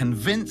layer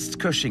convinced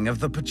Cushing of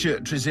the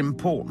pituitary's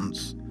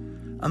importance,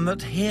 and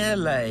that here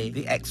lay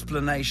the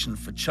explanation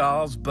for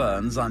Charles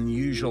Burns'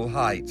 unusual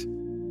height.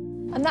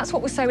 And that's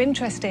what was so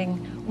interesting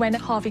when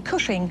Harvey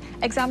Cushing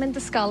examined the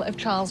skull of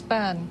Charles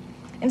Byrne.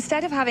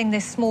 Instead of having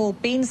this small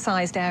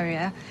bean-sized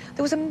area,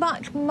 there was a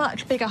much,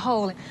 much bigger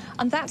hole,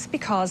 and that's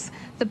because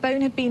the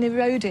bone had been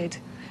eroded.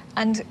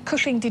 And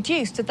Cushing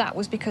deduced that that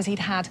was because he'd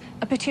had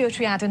a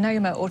pituitary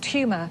adenoma or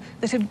tumour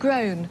that had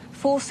grown,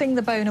 forcing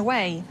the bone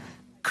away.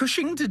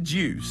 Cushing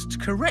deduced,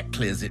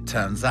 correctly as it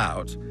turns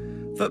out,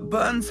 that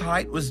Burns'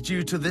 height was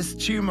due to this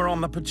tumour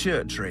on the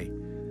pituitary,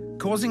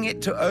 causing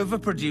it to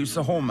overproduce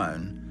a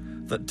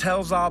hormone that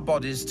tells our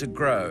bodies to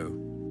grow.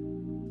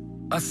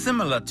 A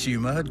similar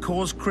tumour had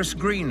caused Chris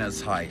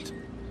Greener's height.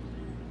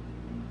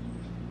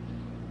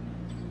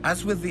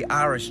 As with the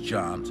Irish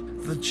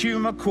giant, the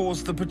tumour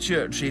caused the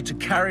pituitary to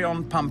carry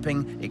on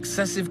pumping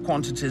excessive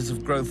quantities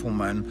of growth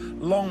hormone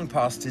long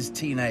past his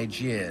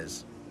teenage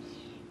years.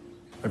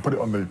 They put it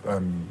on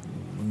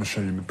the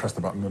machine, pressed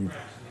the button, and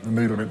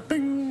the needle went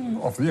ding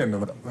off the end,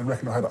 and they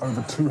reckon I had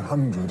over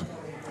 200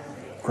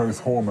 growth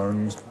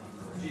hormones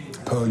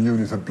per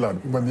unit of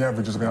blood, when the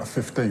average is about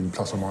 15,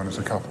 plus or minus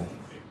a couple.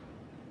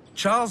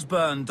 Charles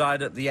Byrne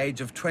died at the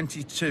age of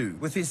 22,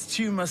 with his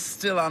tumour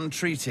still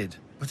untreated.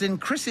 But in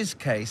Chris's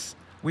case,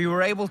 we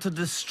were able to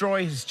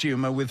destroy his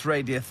tumour with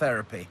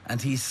radiotherapy,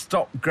 and he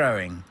stopped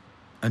growing.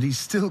 And he's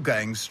still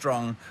going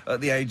strong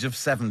at the age of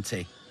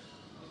 70.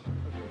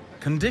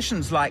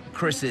 Conditions like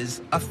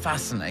Chris's are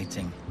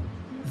fascinating.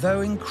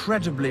 Though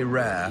incredibly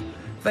rare,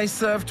 they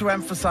serve to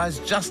emphasize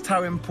just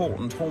how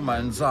important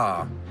hormones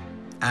are.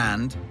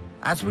 And,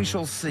 as we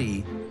shall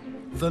see,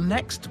 the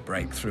next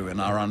breakthrough in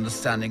our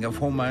understanding of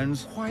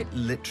hormones quite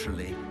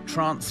literally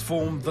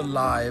transformed the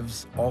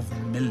lives of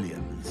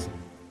millions.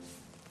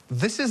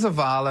 This is a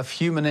vial of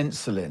human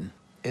insulin.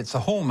 It's a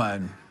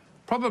hormone,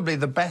 probably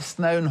the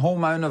best-known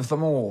hormone of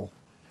them all.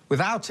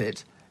 Without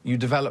it, you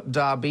develop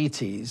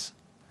diabetes.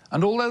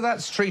 And although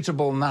that's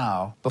treatable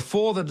now,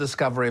 before the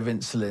discovery of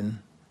insulin,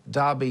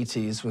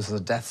 diabetes was a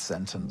death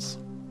sentence.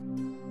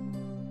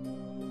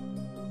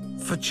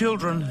 For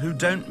children who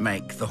don't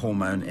make the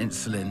hormone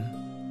insulin,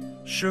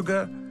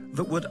 sugar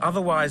that would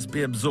otherwise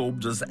be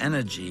absorbed as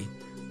energy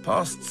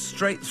passed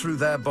straight through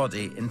their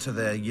body into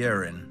their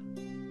urine.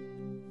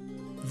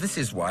 This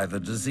is why the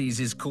disease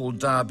is called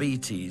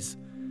diabetes.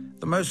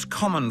 The most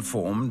common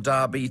form,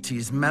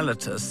 diabetes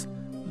mellitus,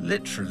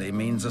 literally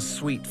means a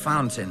sweet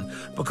fountain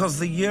because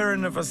the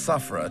urine of a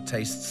sufferer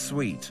tastes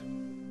sweet.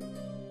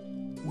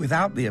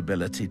 Without the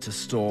ability to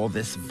store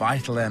this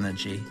vital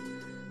energy,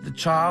 the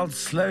child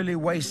slowly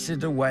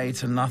wasted away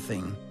to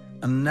nothing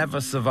and never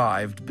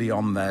survived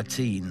beyond their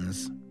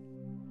teens.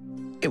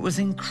 It was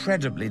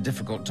incredibly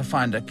difficult to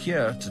find a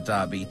cure to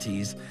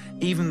diabetes,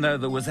 even though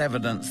there was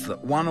evidence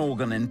that one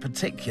organ in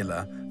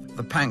particular,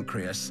 the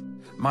pancreas,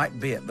 might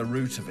be at the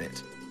root of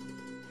it.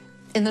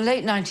 In the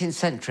late 19th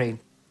century,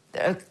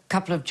 a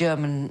couple of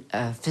German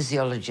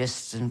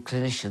physiologists and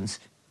clinicians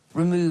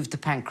removed the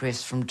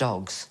pancreas from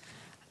dogs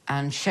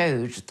and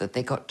showed that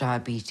they got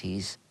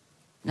diabetes.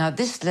 Now,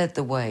 this led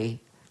the way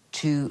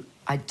to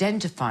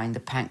identifying the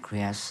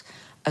pancreas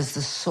as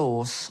the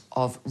source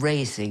of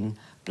raising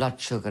blood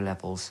sugar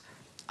levels,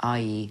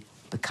 i.e.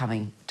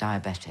 becoming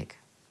diabetic.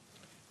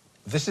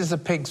 This is a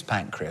pig's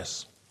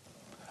pancreas,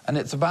 and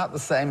it's about the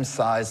same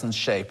size and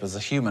shape as a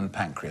human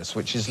pancreas,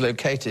 which is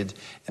located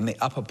in the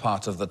upper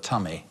part of the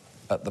tummy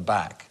at the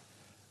back.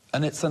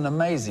 And it's an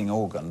amazing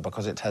organ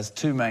because it has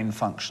two main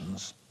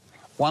functions.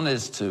 One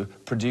is to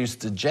produce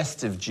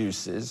digestive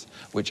juices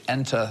which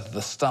enter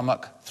the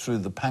stomach through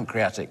the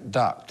pancreatic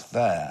duct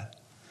there,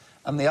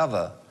 and the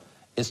other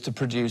is to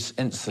produce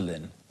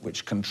insulin,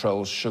 which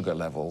controls sugar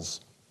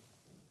levels.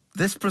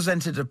 This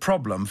presented a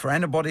problem for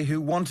anybody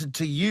who wanted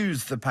to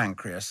use the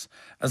pancreas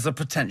as a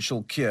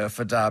potential cure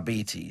for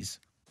diabetes.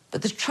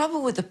 But the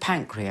trouble with the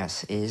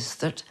pancreas is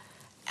that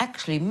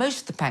actually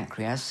most of the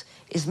pancreas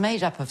is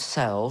made up of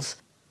cells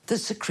that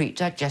secrete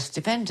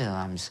digestive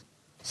enzymes.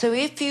 So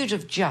if you'd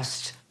have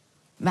just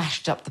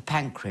mashed up the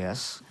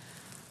pancreas,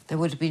 there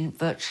would have been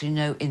virtually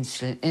no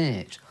insulin in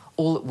it.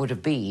 All it would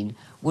have been,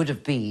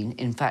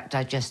 in fact,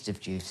 digestive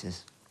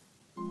juices.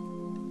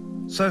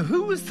 So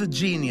who was the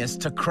genius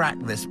to crack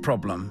this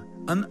problem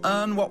and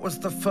earn what was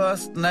the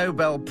first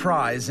Nobel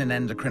Prize in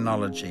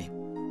endocrinology?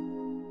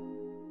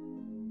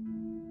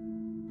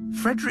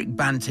 Frederick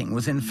Banting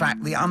was in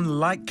fact the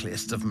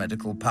unlikeliest of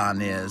medical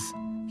pioneers.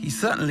 He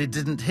certainly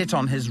didn't hit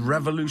on his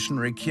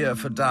revolutionary cure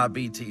for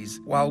diabetes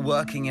while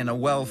working in a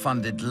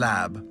well-funded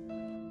lab.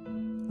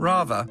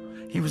 Rather,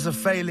 he was a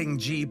failing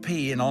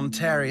GP in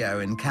Ontario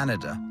in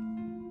Canada.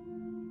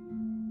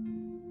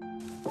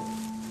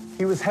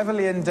 He was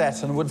heavily in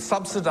debt and would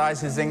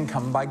subsidize his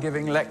income by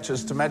giving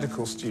lectures to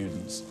medical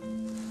students.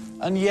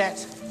 And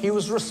yet, he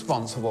was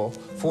responsible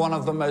for one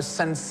of the most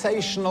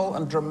sensational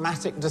and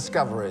dramatic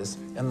discoveries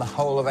in the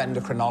whole of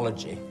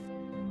endocrinology.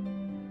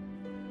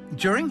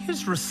 During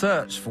his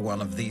research for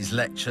one of these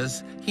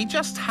lectures, he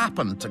just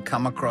happened to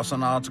come across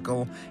an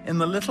article in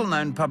the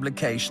little-known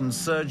publication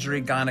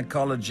Surgery,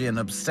 Gynecology and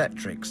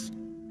Obstetrics.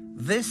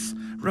 This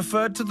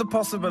referred to the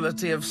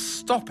possibility of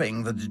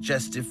stopping the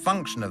digestive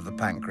function of the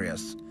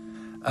pancreas,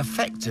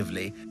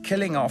 effectively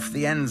killing off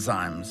the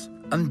enzymes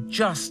and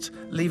just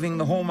leaving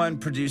the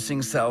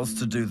hormone-producing cells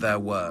to do their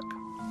work.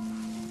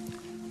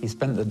 He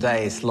spent the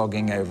day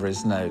slogging over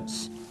his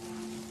notes,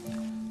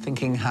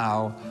 thinking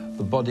how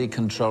the body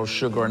controls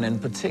sugar and, in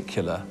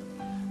particular,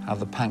 how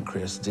the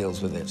pancreas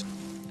deals with it.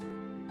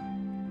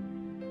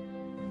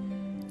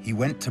 He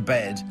went to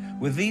bed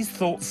with these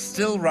thoughts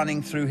still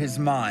running through his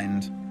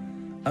mind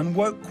and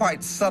woke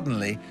quite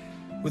suddenly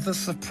with a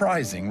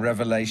surprising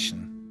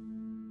revelation.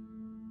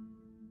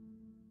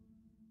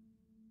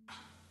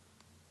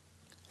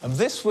 And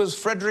this was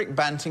Frederick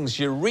Banting's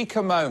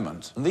eureka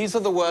moment. And these are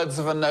the words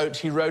of a note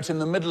he wrote in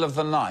the middle of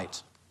the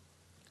night.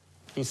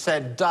 He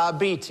said,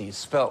 diabetes,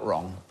 spelt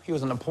wrong. He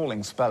was an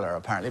appalling speller,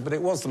 apparently, but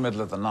it was the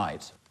middle of the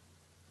night.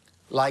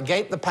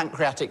 Ligate the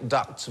pancreatic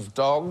ducts of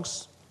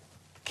dogs.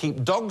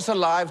 Keep dogs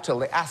alive till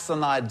the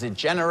acids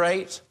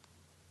degenerate,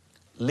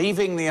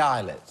 leaving the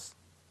islets.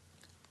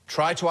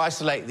 Try to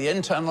isolate the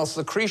internal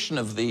secretion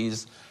of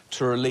these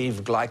to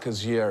relieve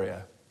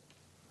glycosuria.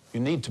 You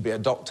need to be a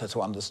doctor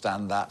to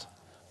understand that,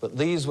 but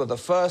these were the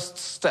first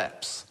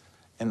steps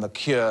in the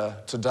cure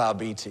to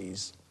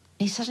diabetes.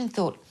 He suddenly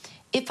thought,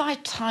 if I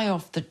tie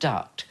off the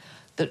duct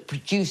that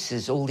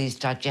produces all these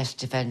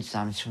digestive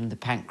enzymes from the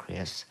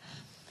pancreas,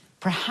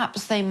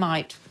 perhaps they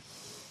might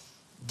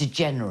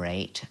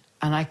degenerate,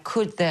 and I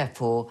could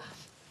therefore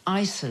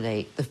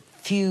isolate the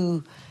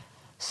few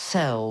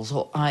cells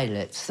or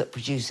islets that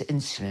produce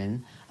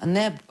insulin and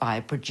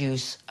thereby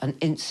produce an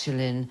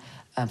insulin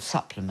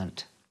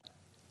supplement.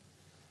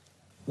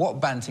 What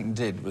Banting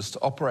did was to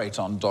operate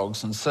on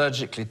dogs and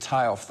surgically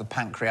tie off the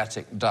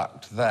pancreatic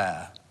duct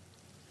there.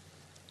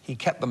 He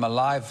kept them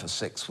alive for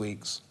 6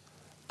 weeks,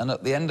 and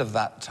at the end of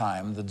that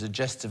time, the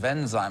digestive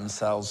enzyme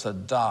cells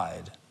had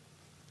died,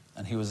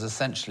 and he was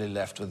essentially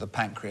left with a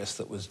pancreas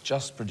that was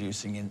just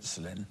producing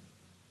insulin.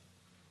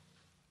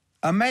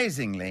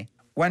 Amazingly,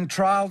 when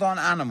trialled on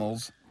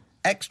animals,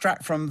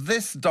 extract from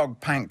this dog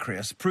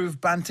pancreas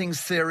proved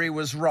Banting's theory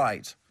was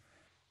right.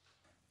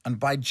 And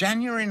by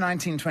January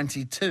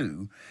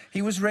 1922,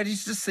 he was ready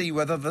to see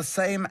whether the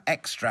same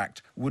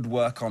extract would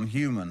work on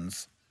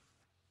humans.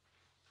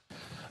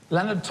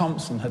 Leonard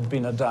Thompson had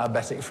been a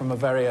diabetic from a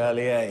very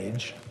early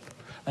age,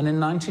 and in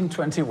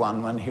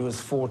 1921, when he was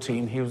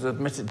 14, he was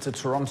admitted to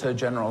Toronto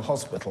General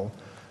Hospital,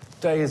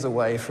 days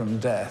away from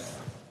death.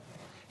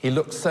 He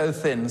looked so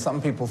thin,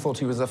 some people thought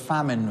he was a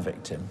famine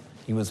victim.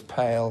 He was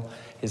pale,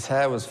 his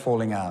hair was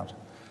falling out,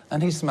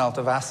 and he smelt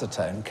of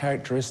acetone,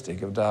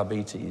 characteristic of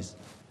diabetes.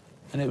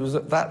 And it was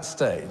at that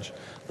stage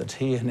that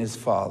he and his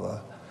father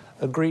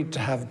agreed to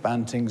have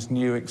Banting's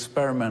new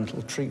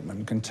experimental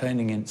treatment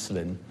containing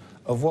insulin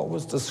of what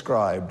was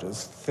described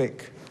as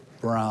thick,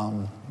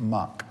 brown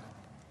muck.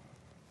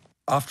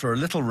 After a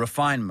little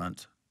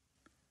refinement,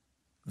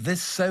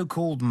 this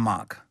so-called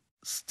muck,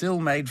 still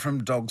made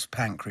from dog's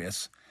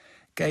pancreas,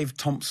 gave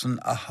Thompson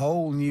a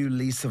whole new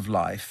lease of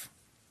life.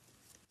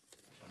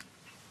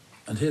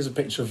 And here's a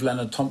picture of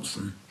Leonard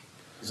Thompson.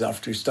 It's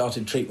after he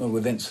started treatment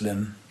with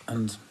insulin,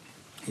 and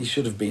he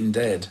should have been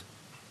dead.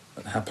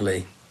 But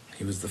happily,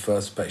 he was the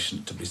first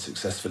patient to be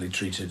successfully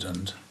treated,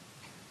 and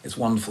it's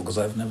wonderful because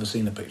I've never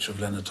seen a picture of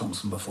Leonard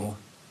Thompson before.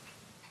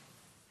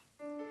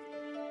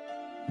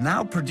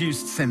 Now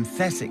produced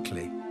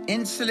synthetically,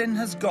 insulin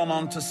has gone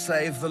on to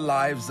save the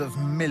lives of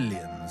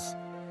millions.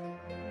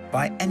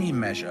 By any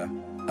measure,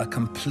 a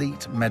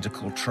complete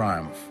medical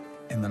triumph.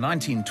 In the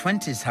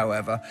 1920s,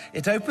 however,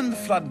 it opened the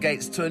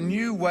floodgates to a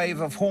new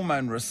wave of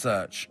hormone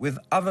research, with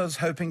others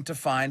hoping to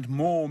find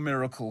more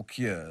miracle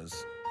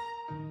cures.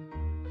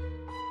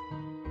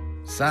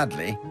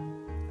 Sadly,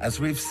 as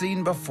we've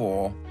seen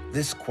before,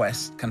 this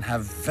quest can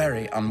have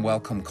very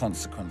unwelcome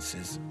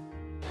consequences.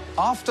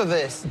 After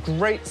this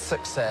great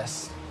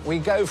success, we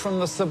go from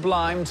the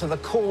sublime to the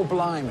core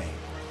blimey,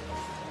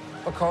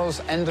 because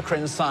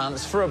endocrine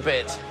science, for a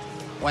bit,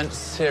 went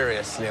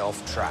seriously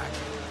off track.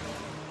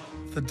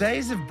 The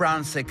days of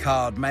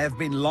Brown-Séquard may have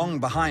been long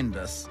behind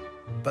us,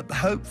 but the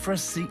hope for a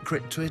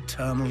secret to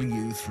eternal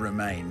youth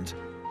remained.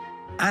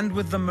 And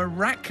with the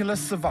miraculous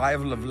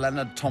survival of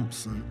Leonard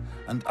Thompson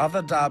and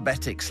other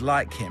diabetics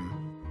like him,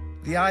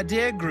 the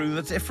idea grew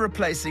that if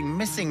replacing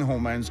missing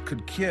hormones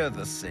could cure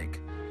the sick,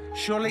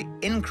 surely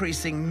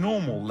increasing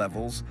normal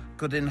levels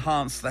could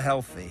enhance the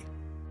healthy.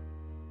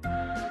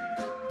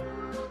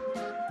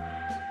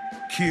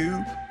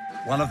 Cue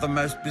one of the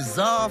most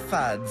bizarre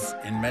fads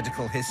in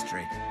medical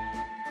history.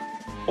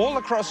 All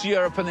across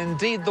Europe and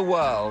indeed the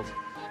world,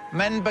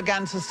 men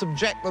began to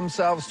subject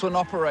themselves to an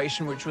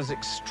operation which was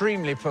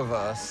extremely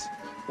perverse.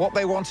 What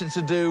they wanted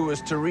to do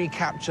was to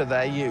recapture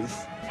their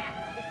youth.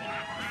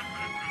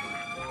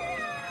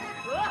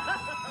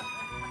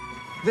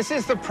 This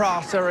is the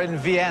Prater in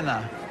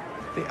Vienna,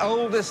 the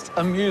oldest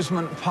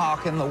amusement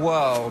park in the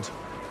world.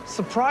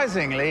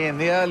 Surprisingly, in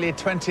the early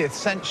 20th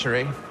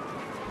century,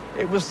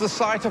 it was the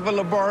site of a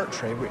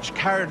laboratory which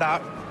carried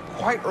out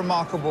quite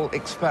remarkable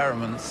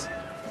experiments.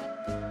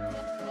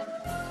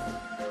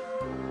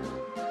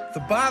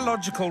 The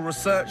Biological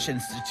Research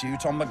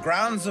Institute on the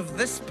grounds of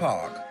this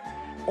park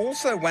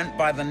also went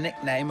by the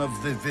nickname of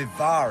the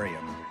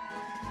Vivarium.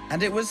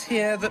 And it was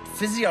here that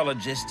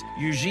physiologist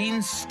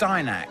Eugene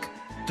Steinach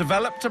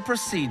developed a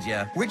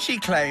procedure which he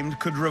claimed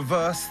could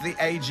reverse the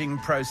aging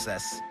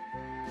process.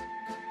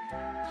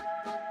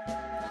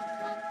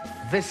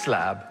 This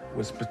lab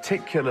was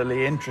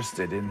particularly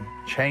interested in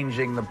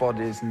changing the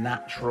body's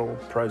natural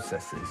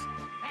processes.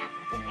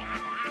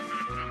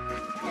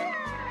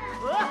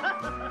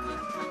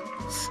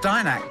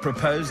 Steinach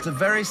proposed a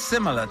very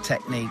similar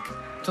technique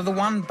to the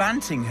one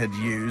Banting had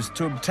used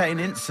to obtain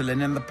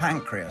insulin in the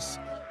pancreas,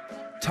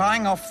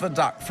 tying off the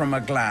duct from a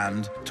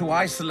gland to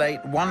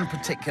isolate one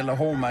particular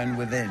hormone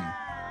within.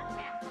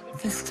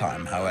 This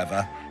time,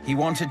 however, he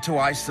wanted to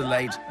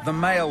isolate the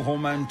male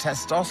hormone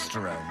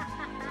testosterone,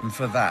 and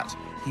for that,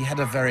 he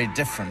had a very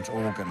different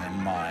organ in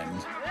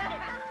mind.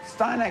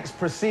 Steinach's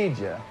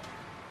procedure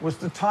was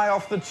to tie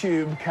off the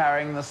tube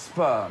carrying the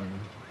sperm,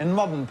 in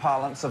modern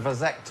parlance a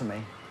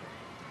vasectomy.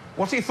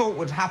 What he thought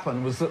would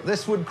happen was that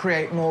this would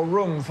create more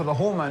room for the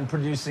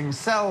hormone-producing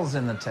cells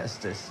in the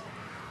testis,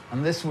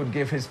 and this would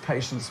give his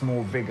patients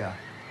more vigor.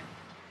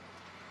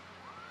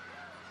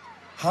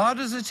 Hard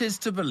as it is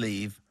to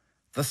believe,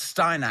 the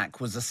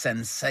Steinach was a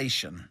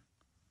sensation,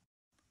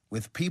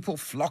 with people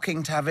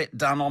flocking to have it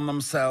done on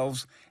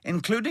themselves,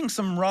 including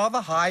some rather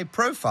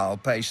high-profile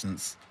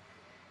patients.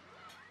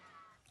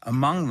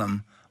 Among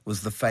them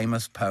was the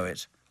famous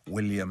poet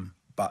William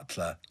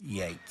Butler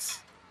Yeats.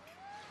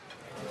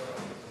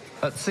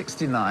 At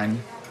 69,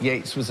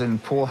 Yeats was in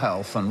poor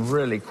health and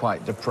really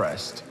quite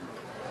depressed,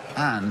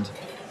 and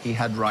he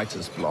had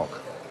writer's block.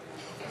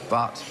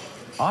 But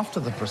after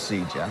the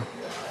procedure,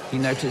 he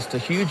noticed a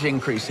huge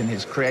increase in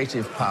his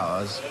creative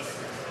powers,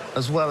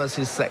 as well as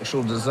his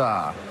sexual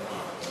desire.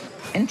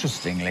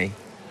 Interestingly,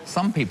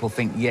 some people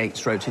think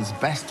Yeats wrote his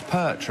best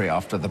poetry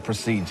after the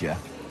procedure.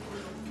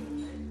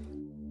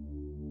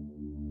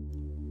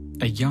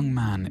 A young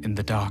man in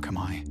the dark am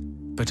I,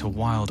 but a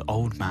wild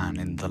old man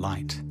in the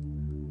light.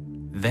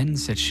 Then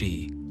said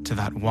she to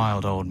that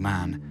wild old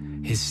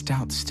man, his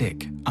stout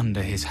stick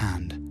under his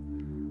hand,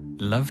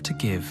 love to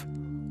give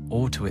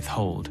or to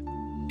withhold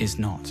is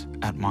not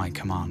at my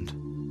command.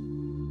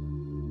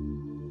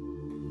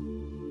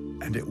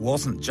 And it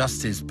wasn't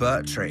just his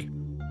poetry.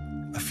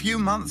 A few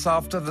months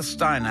after the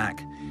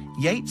Steinach,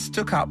 Yeats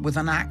took up with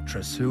an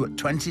actress who at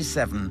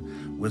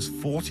 27 was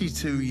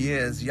 42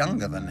 years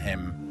younger than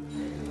him.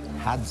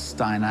 Had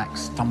Steinach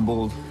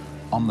stumbled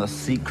on the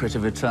secret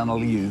of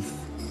eternal youth?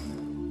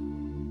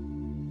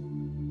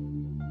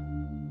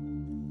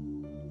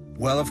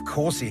 Well, of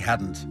course he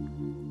hadn't.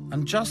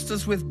 And just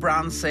as with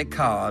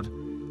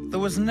Brown-Séquard, there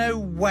was no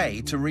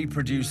way to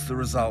reproduce the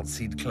results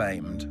he'd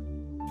claimed.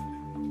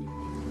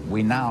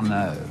 We now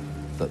know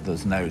that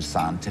there's no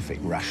scientific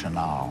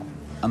rationale,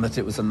 and that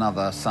it was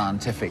another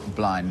scientific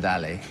blind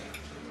alley.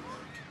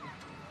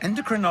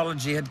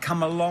 Endocrinology had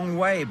come a long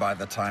way by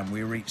the time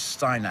we reached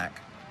Steinach.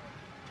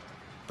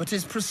 But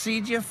his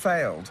procedure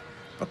failed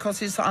because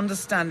his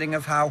understanding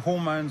of how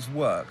hormones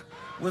work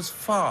was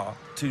far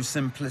too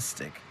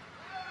simplistic.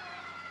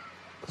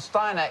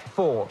 Steinach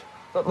thought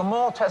that the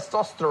more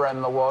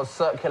testosterone there was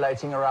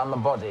circulating around the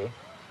body,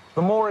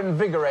 the more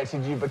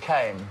invigorated you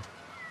became.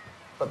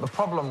 But the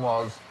problem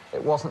was,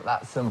 it wasn't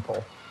that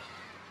simple.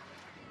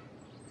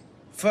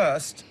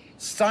 First,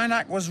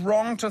 Steinach was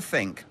wrong to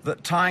think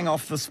that tying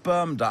off the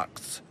sperm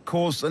ducts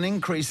caused an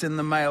increase in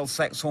the male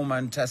sex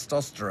hormone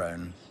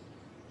testosterone.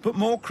 But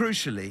more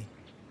crucially,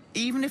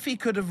 even if he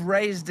could have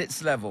raised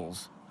its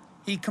levels,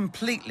 he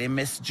completely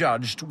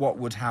misjudged what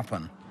would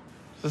happen.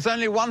 There's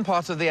only one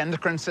part of the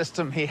endocrine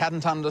system he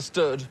hadn't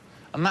understood,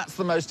 and that's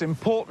the most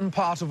important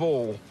part of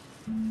all.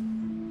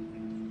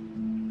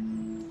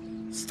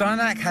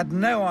 Steinach had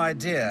no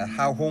idea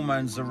how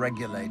hormones are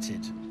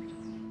regulated.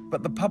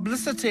 But the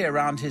publicity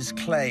around his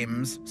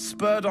claims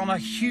spurred on a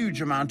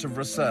huge amount of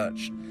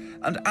research,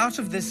 and out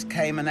of this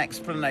came an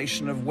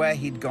explanation of where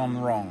he'd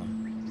gone wrong.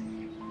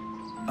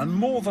 And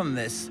more than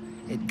this,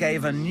 it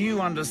gave a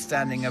new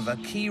understanding of a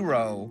key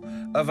role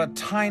of a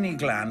tiny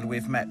gland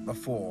we've met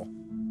before,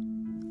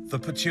 the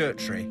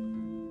pituitary.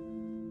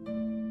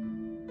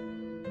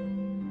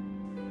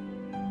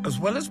 As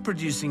well as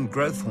producing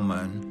growth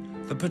hormone,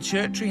 the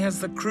pituitary has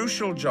the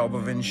crucial job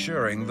of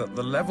ensuring that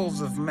the levels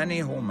of many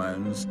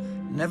hormones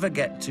never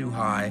get too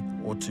high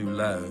or too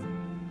low.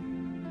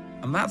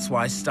 And that's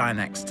why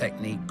Steinach's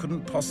technique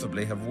couldn't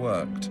possibly have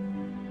worked.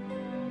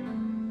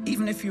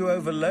 Even if you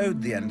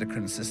overload the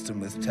endocrine system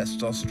with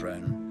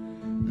testosterone,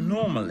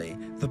 normally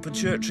the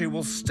pituitary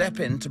will step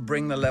in to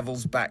bring the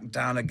levels back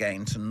down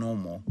again to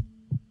normal.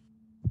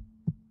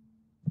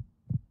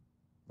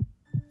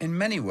 In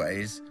many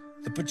ways,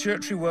 the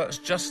pituitary works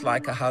just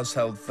like a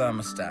household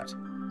thermostat.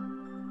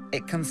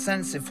 It can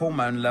sense if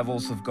hormone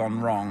levels have gone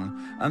wrong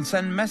and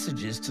send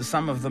messages to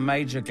some of the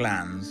major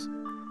glands,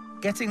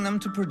 getting them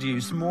to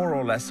produce more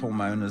or less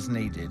hormone as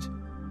needed.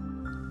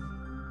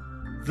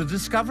 The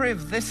discovery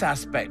of this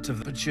aspect of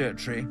the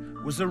pituitary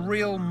was a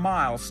real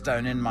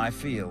milestone in my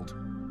field.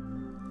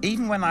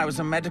 Even when I was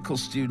a medical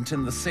student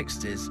in the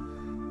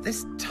 60s,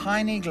 this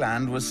tiny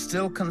gland was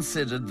still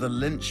considered the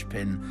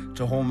linchpin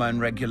to hormone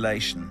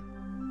regulation.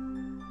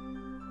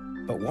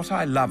 But what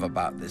I love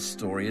about this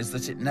story is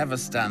that it never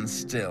stands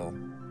still.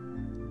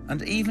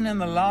 And even in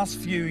the last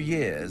few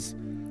years,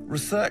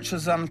 research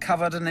has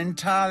uncovered an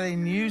entirely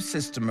new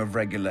system of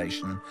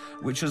regulation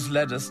which has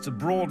led us to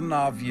broaden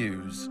our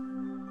views.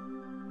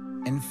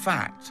 In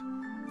fact,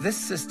 this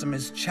system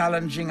is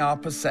challenging our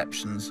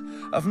perceptions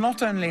of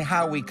not only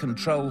how we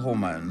control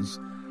hormones,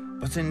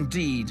 but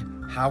indeed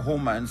how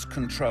hormones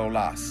control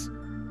us.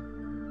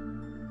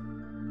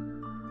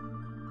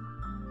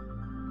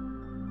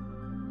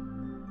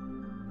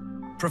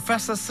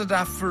 Professor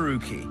Sadaf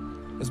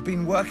Farooqi has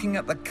been working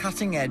at the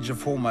cutting edge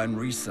of hormone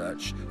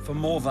research for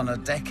more than a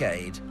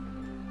decade.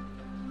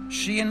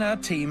 She and her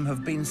team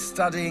have been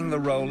studying the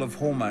role of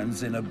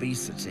hormones in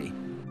obesity.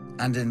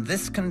 And in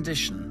this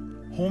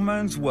condition,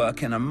 hormones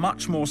work in a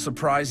much more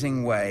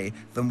surprising way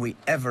than we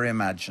ever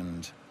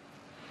imagined.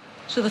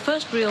 So the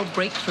first real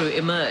breakthrough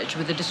emerged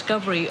with the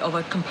discovery of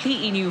a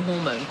completely new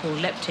hormone called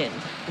leptin,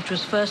 which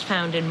was first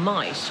found in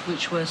mice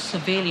which were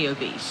severely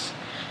obese.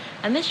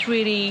 And this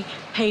really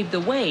paved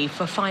the way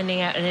for finding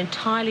out an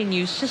entirely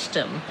new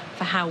system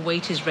for how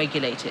weight is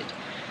regulated.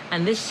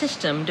 And this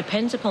system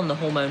depends upon the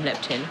hormone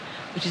leptin,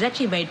 which is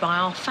actually made by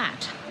our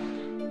fat.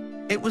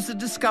 It was a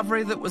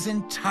discovery that was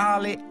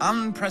entirely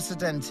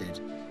unprecedented.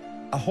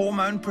 A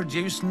hormone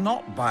produced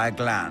not by a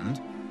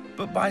gland,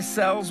 but by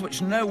cells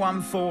which no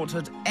one thought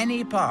had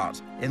any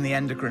part in the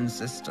endocrine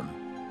system.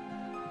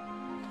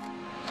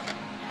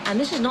 And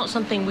this is not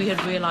something we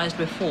had realized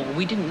before.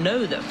 We didn't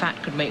know that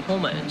fat could make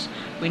hormones.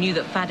 We knew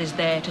that fat is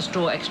there to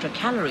store extra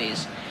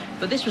calories.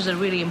 But this was a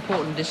really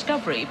important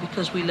discovery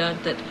because we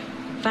learned that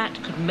fat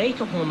could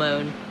make a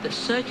hormone that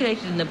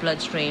circulated in the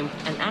bloodstream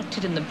and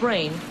acted in the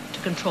brain to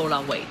control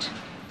our weight.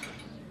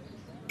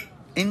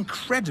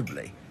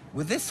 Incredibly,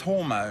 with this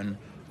hormone,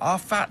 our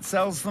fat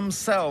cells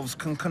themselves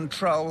can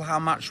control how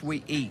much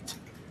we eat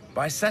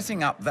by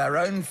setting up their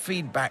own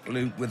feedback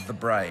loop with the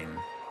brain.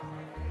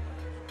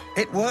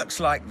 It works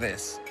like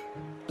this.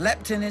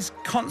 Leptin is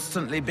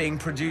constantly being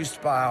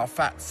produced by our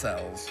fat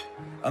cells,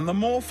 and the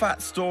more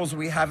fat stores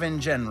we have in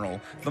general,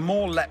 the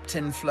more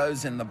leptin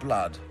flows in the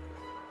blood.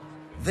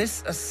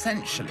 This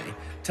essentially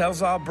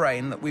tells our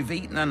brain that we've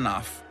eaten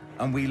enough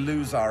and we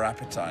lose our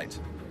appetite.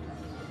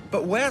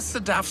 But where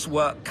Sadaf's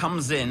work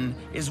comes in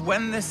is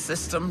when this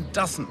system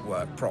doesn't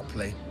work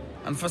properly,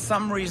 and for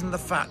some reason the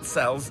fat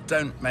cells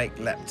don't make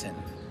leptin.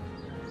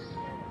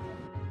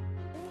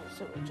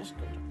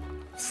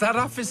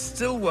 Sadaf is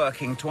still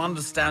working to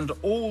understand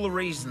all the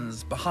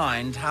reasons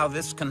behind how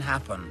this can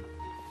happen.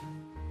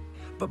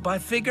 But by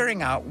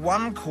figuring out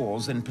one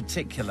cause in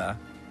particular,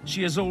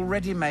 she has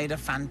already made a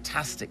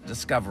fantastic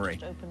discovery.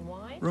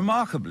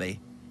 Remarkably,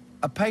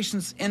 a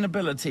patient's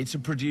inability to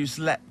produce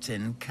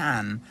leptin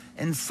can,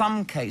 in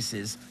some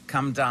cases,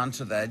 come down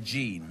to their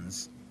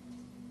genes.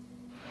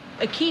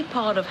 A key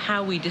part of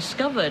how we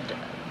discovered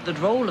the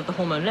role of the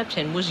hormone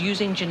leptin was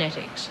using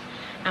genetics.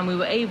 And we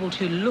were able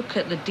to look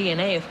at the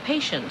DNA of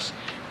patients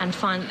and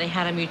find that they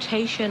had a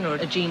mutation or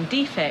a gene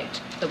defect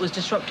that was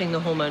disrupting the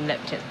hormone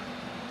leptin.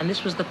 And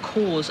this was the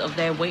cause of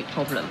their weight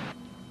problem.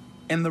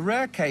 In the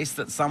rare case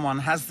that someone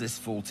has this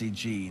faulty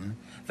gene,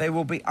 they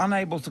will be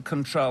unable to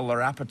control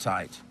their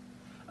appetite,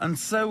 and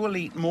so will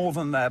eat more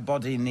than their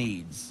body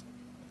needs.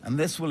 And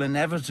this will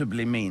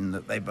inevitably mean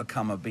that they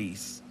become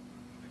obese.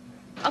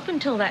 Up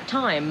until that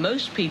time,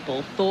 most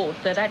people thought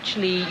that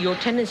actually your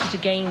tendency to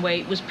gain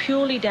weight was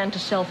purely down to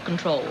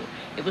self-control.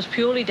 It was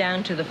purely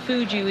down to the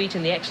food you eat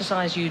and the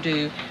exercise you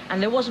do,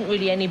 and there wasn't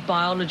really any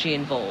biology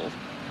involved.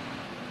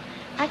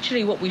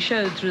 Actually, what we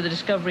showed through the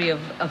discovery of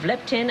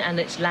leptin and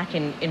its lack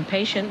in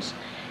patients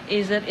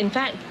is that, in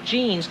fact,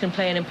 genes can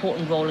play an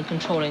important role in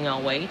controlling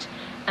our weight,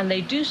 and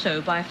they do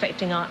so by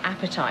affecting our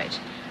appetite.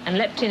 And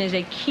leptin is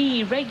a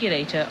key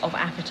regulator of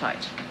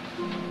appetite.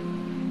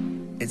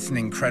 It's an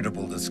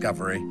incredible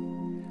discovery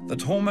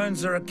that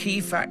hormones are a key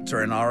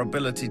factor in our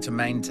ability to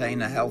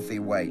maintain a healthy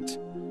weight.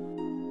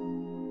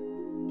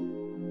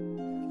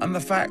 And the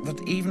fact that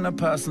even a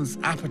person's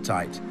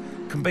appetite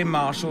can be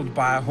marshaled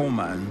by a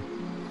hormone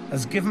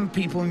has given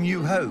people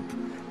new hope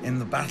in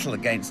the battle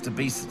against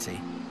obesity.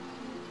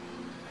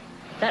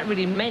 That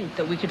really meant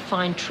that we could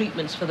find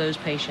treatments for those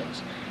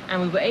patients,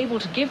 and we were able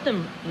to give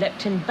them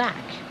leptin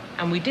back.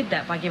 And we did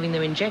that by giving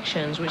them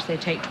injections, which they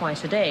take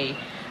twice a day.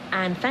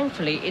 And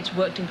thankfully, it's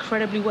worked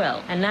incredibly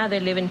well. And now they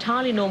live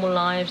entirely normal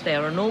lives, they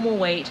are a normal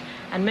weight,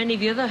 and many of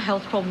the other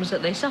health problems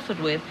that they suffered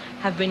with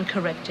have been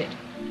corrected.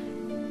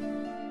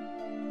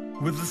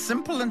 With the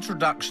simple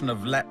introduction of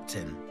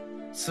leptin,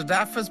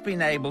 Sadaf has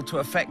been able to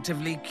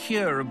effectively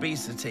cure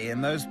obesity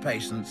in those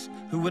patients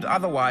who would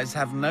otherwise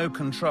have no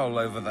control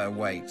over their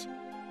weight.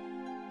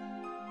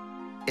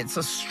 It's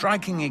a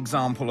striking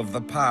example of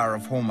the power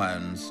of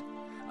hormones,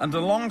 and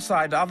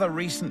alongside other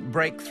recent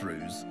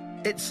breakthroughs,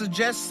 it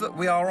suggests that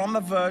we are on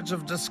the verge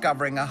of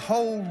discovering a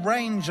whole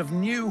range of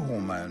new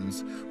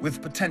hormones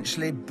with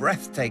potentially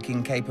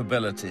breathtaking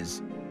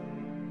capabilities.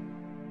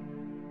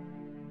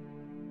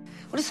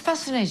 Well, it's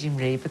fascinating,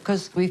 really,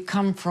 because we've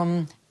come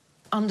from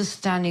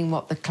understanding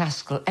what the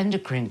classical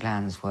endocrine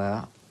glands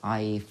were,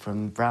 i.e.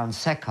 from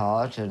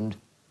Brown-Séquard and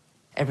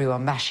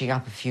everyone mashing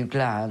up a few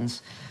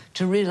glands,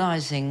 to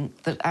realising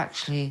that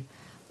actually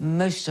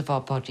most of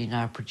our body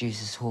now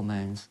produces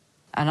hormones.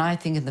 And I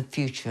think in the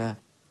future,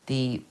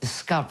 the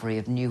discovery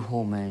of new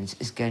hormones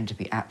is going to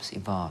be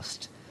absolutely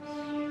vast.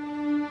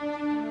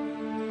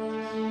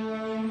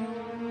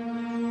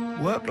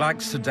 Work like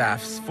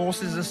Sadaf's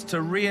forces us to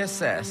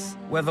reassess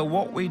whether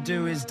what we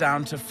do is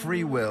down to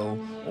free will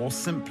or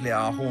simply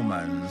our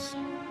hormones.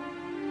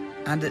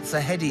 And it's a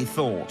heady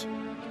thought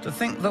to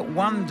think that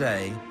one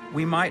day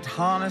we might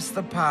harness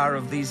the power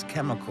of these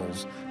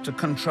chemicals to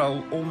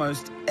control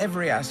almost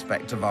every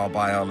aspect of our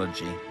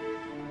biology.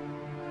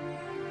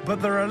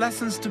 But there are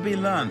lessons to be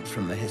learnt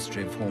from the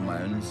history of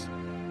hormones.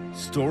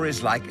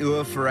 Stories like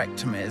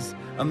oophorectomies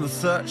and the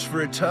search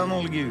for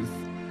eternal youth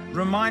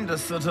remind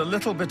us that a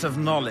little bit of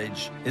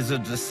knowledge is a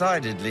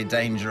decidedly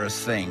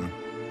dangerous thing.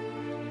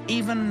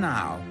 Even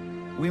now,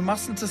 we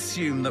mustn't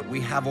assume that we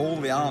have all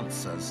the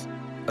answers.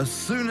 As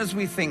soon as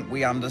we think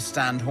we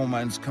understand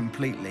hormones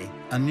completely,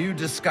 a new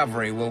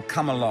discovery will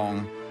come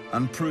along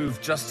and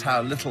prove just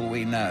how little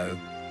we know.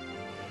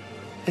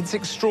 It's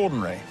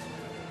extraordinary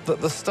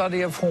that the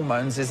study of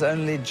hormones is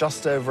only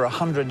just over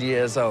 100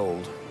 years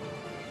old.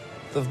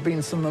 There have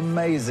been some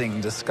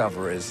amazing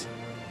discoveries,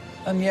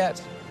 and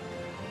yet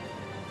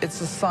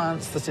it's a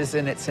science that is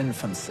in its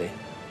infancy.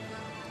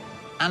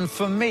 And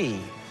for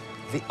me,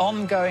 the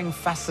ongoing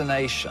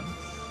fascination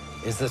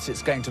is that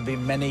it's going to be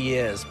many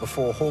years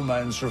before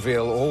hormones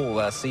reveal all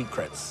their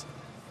secrets.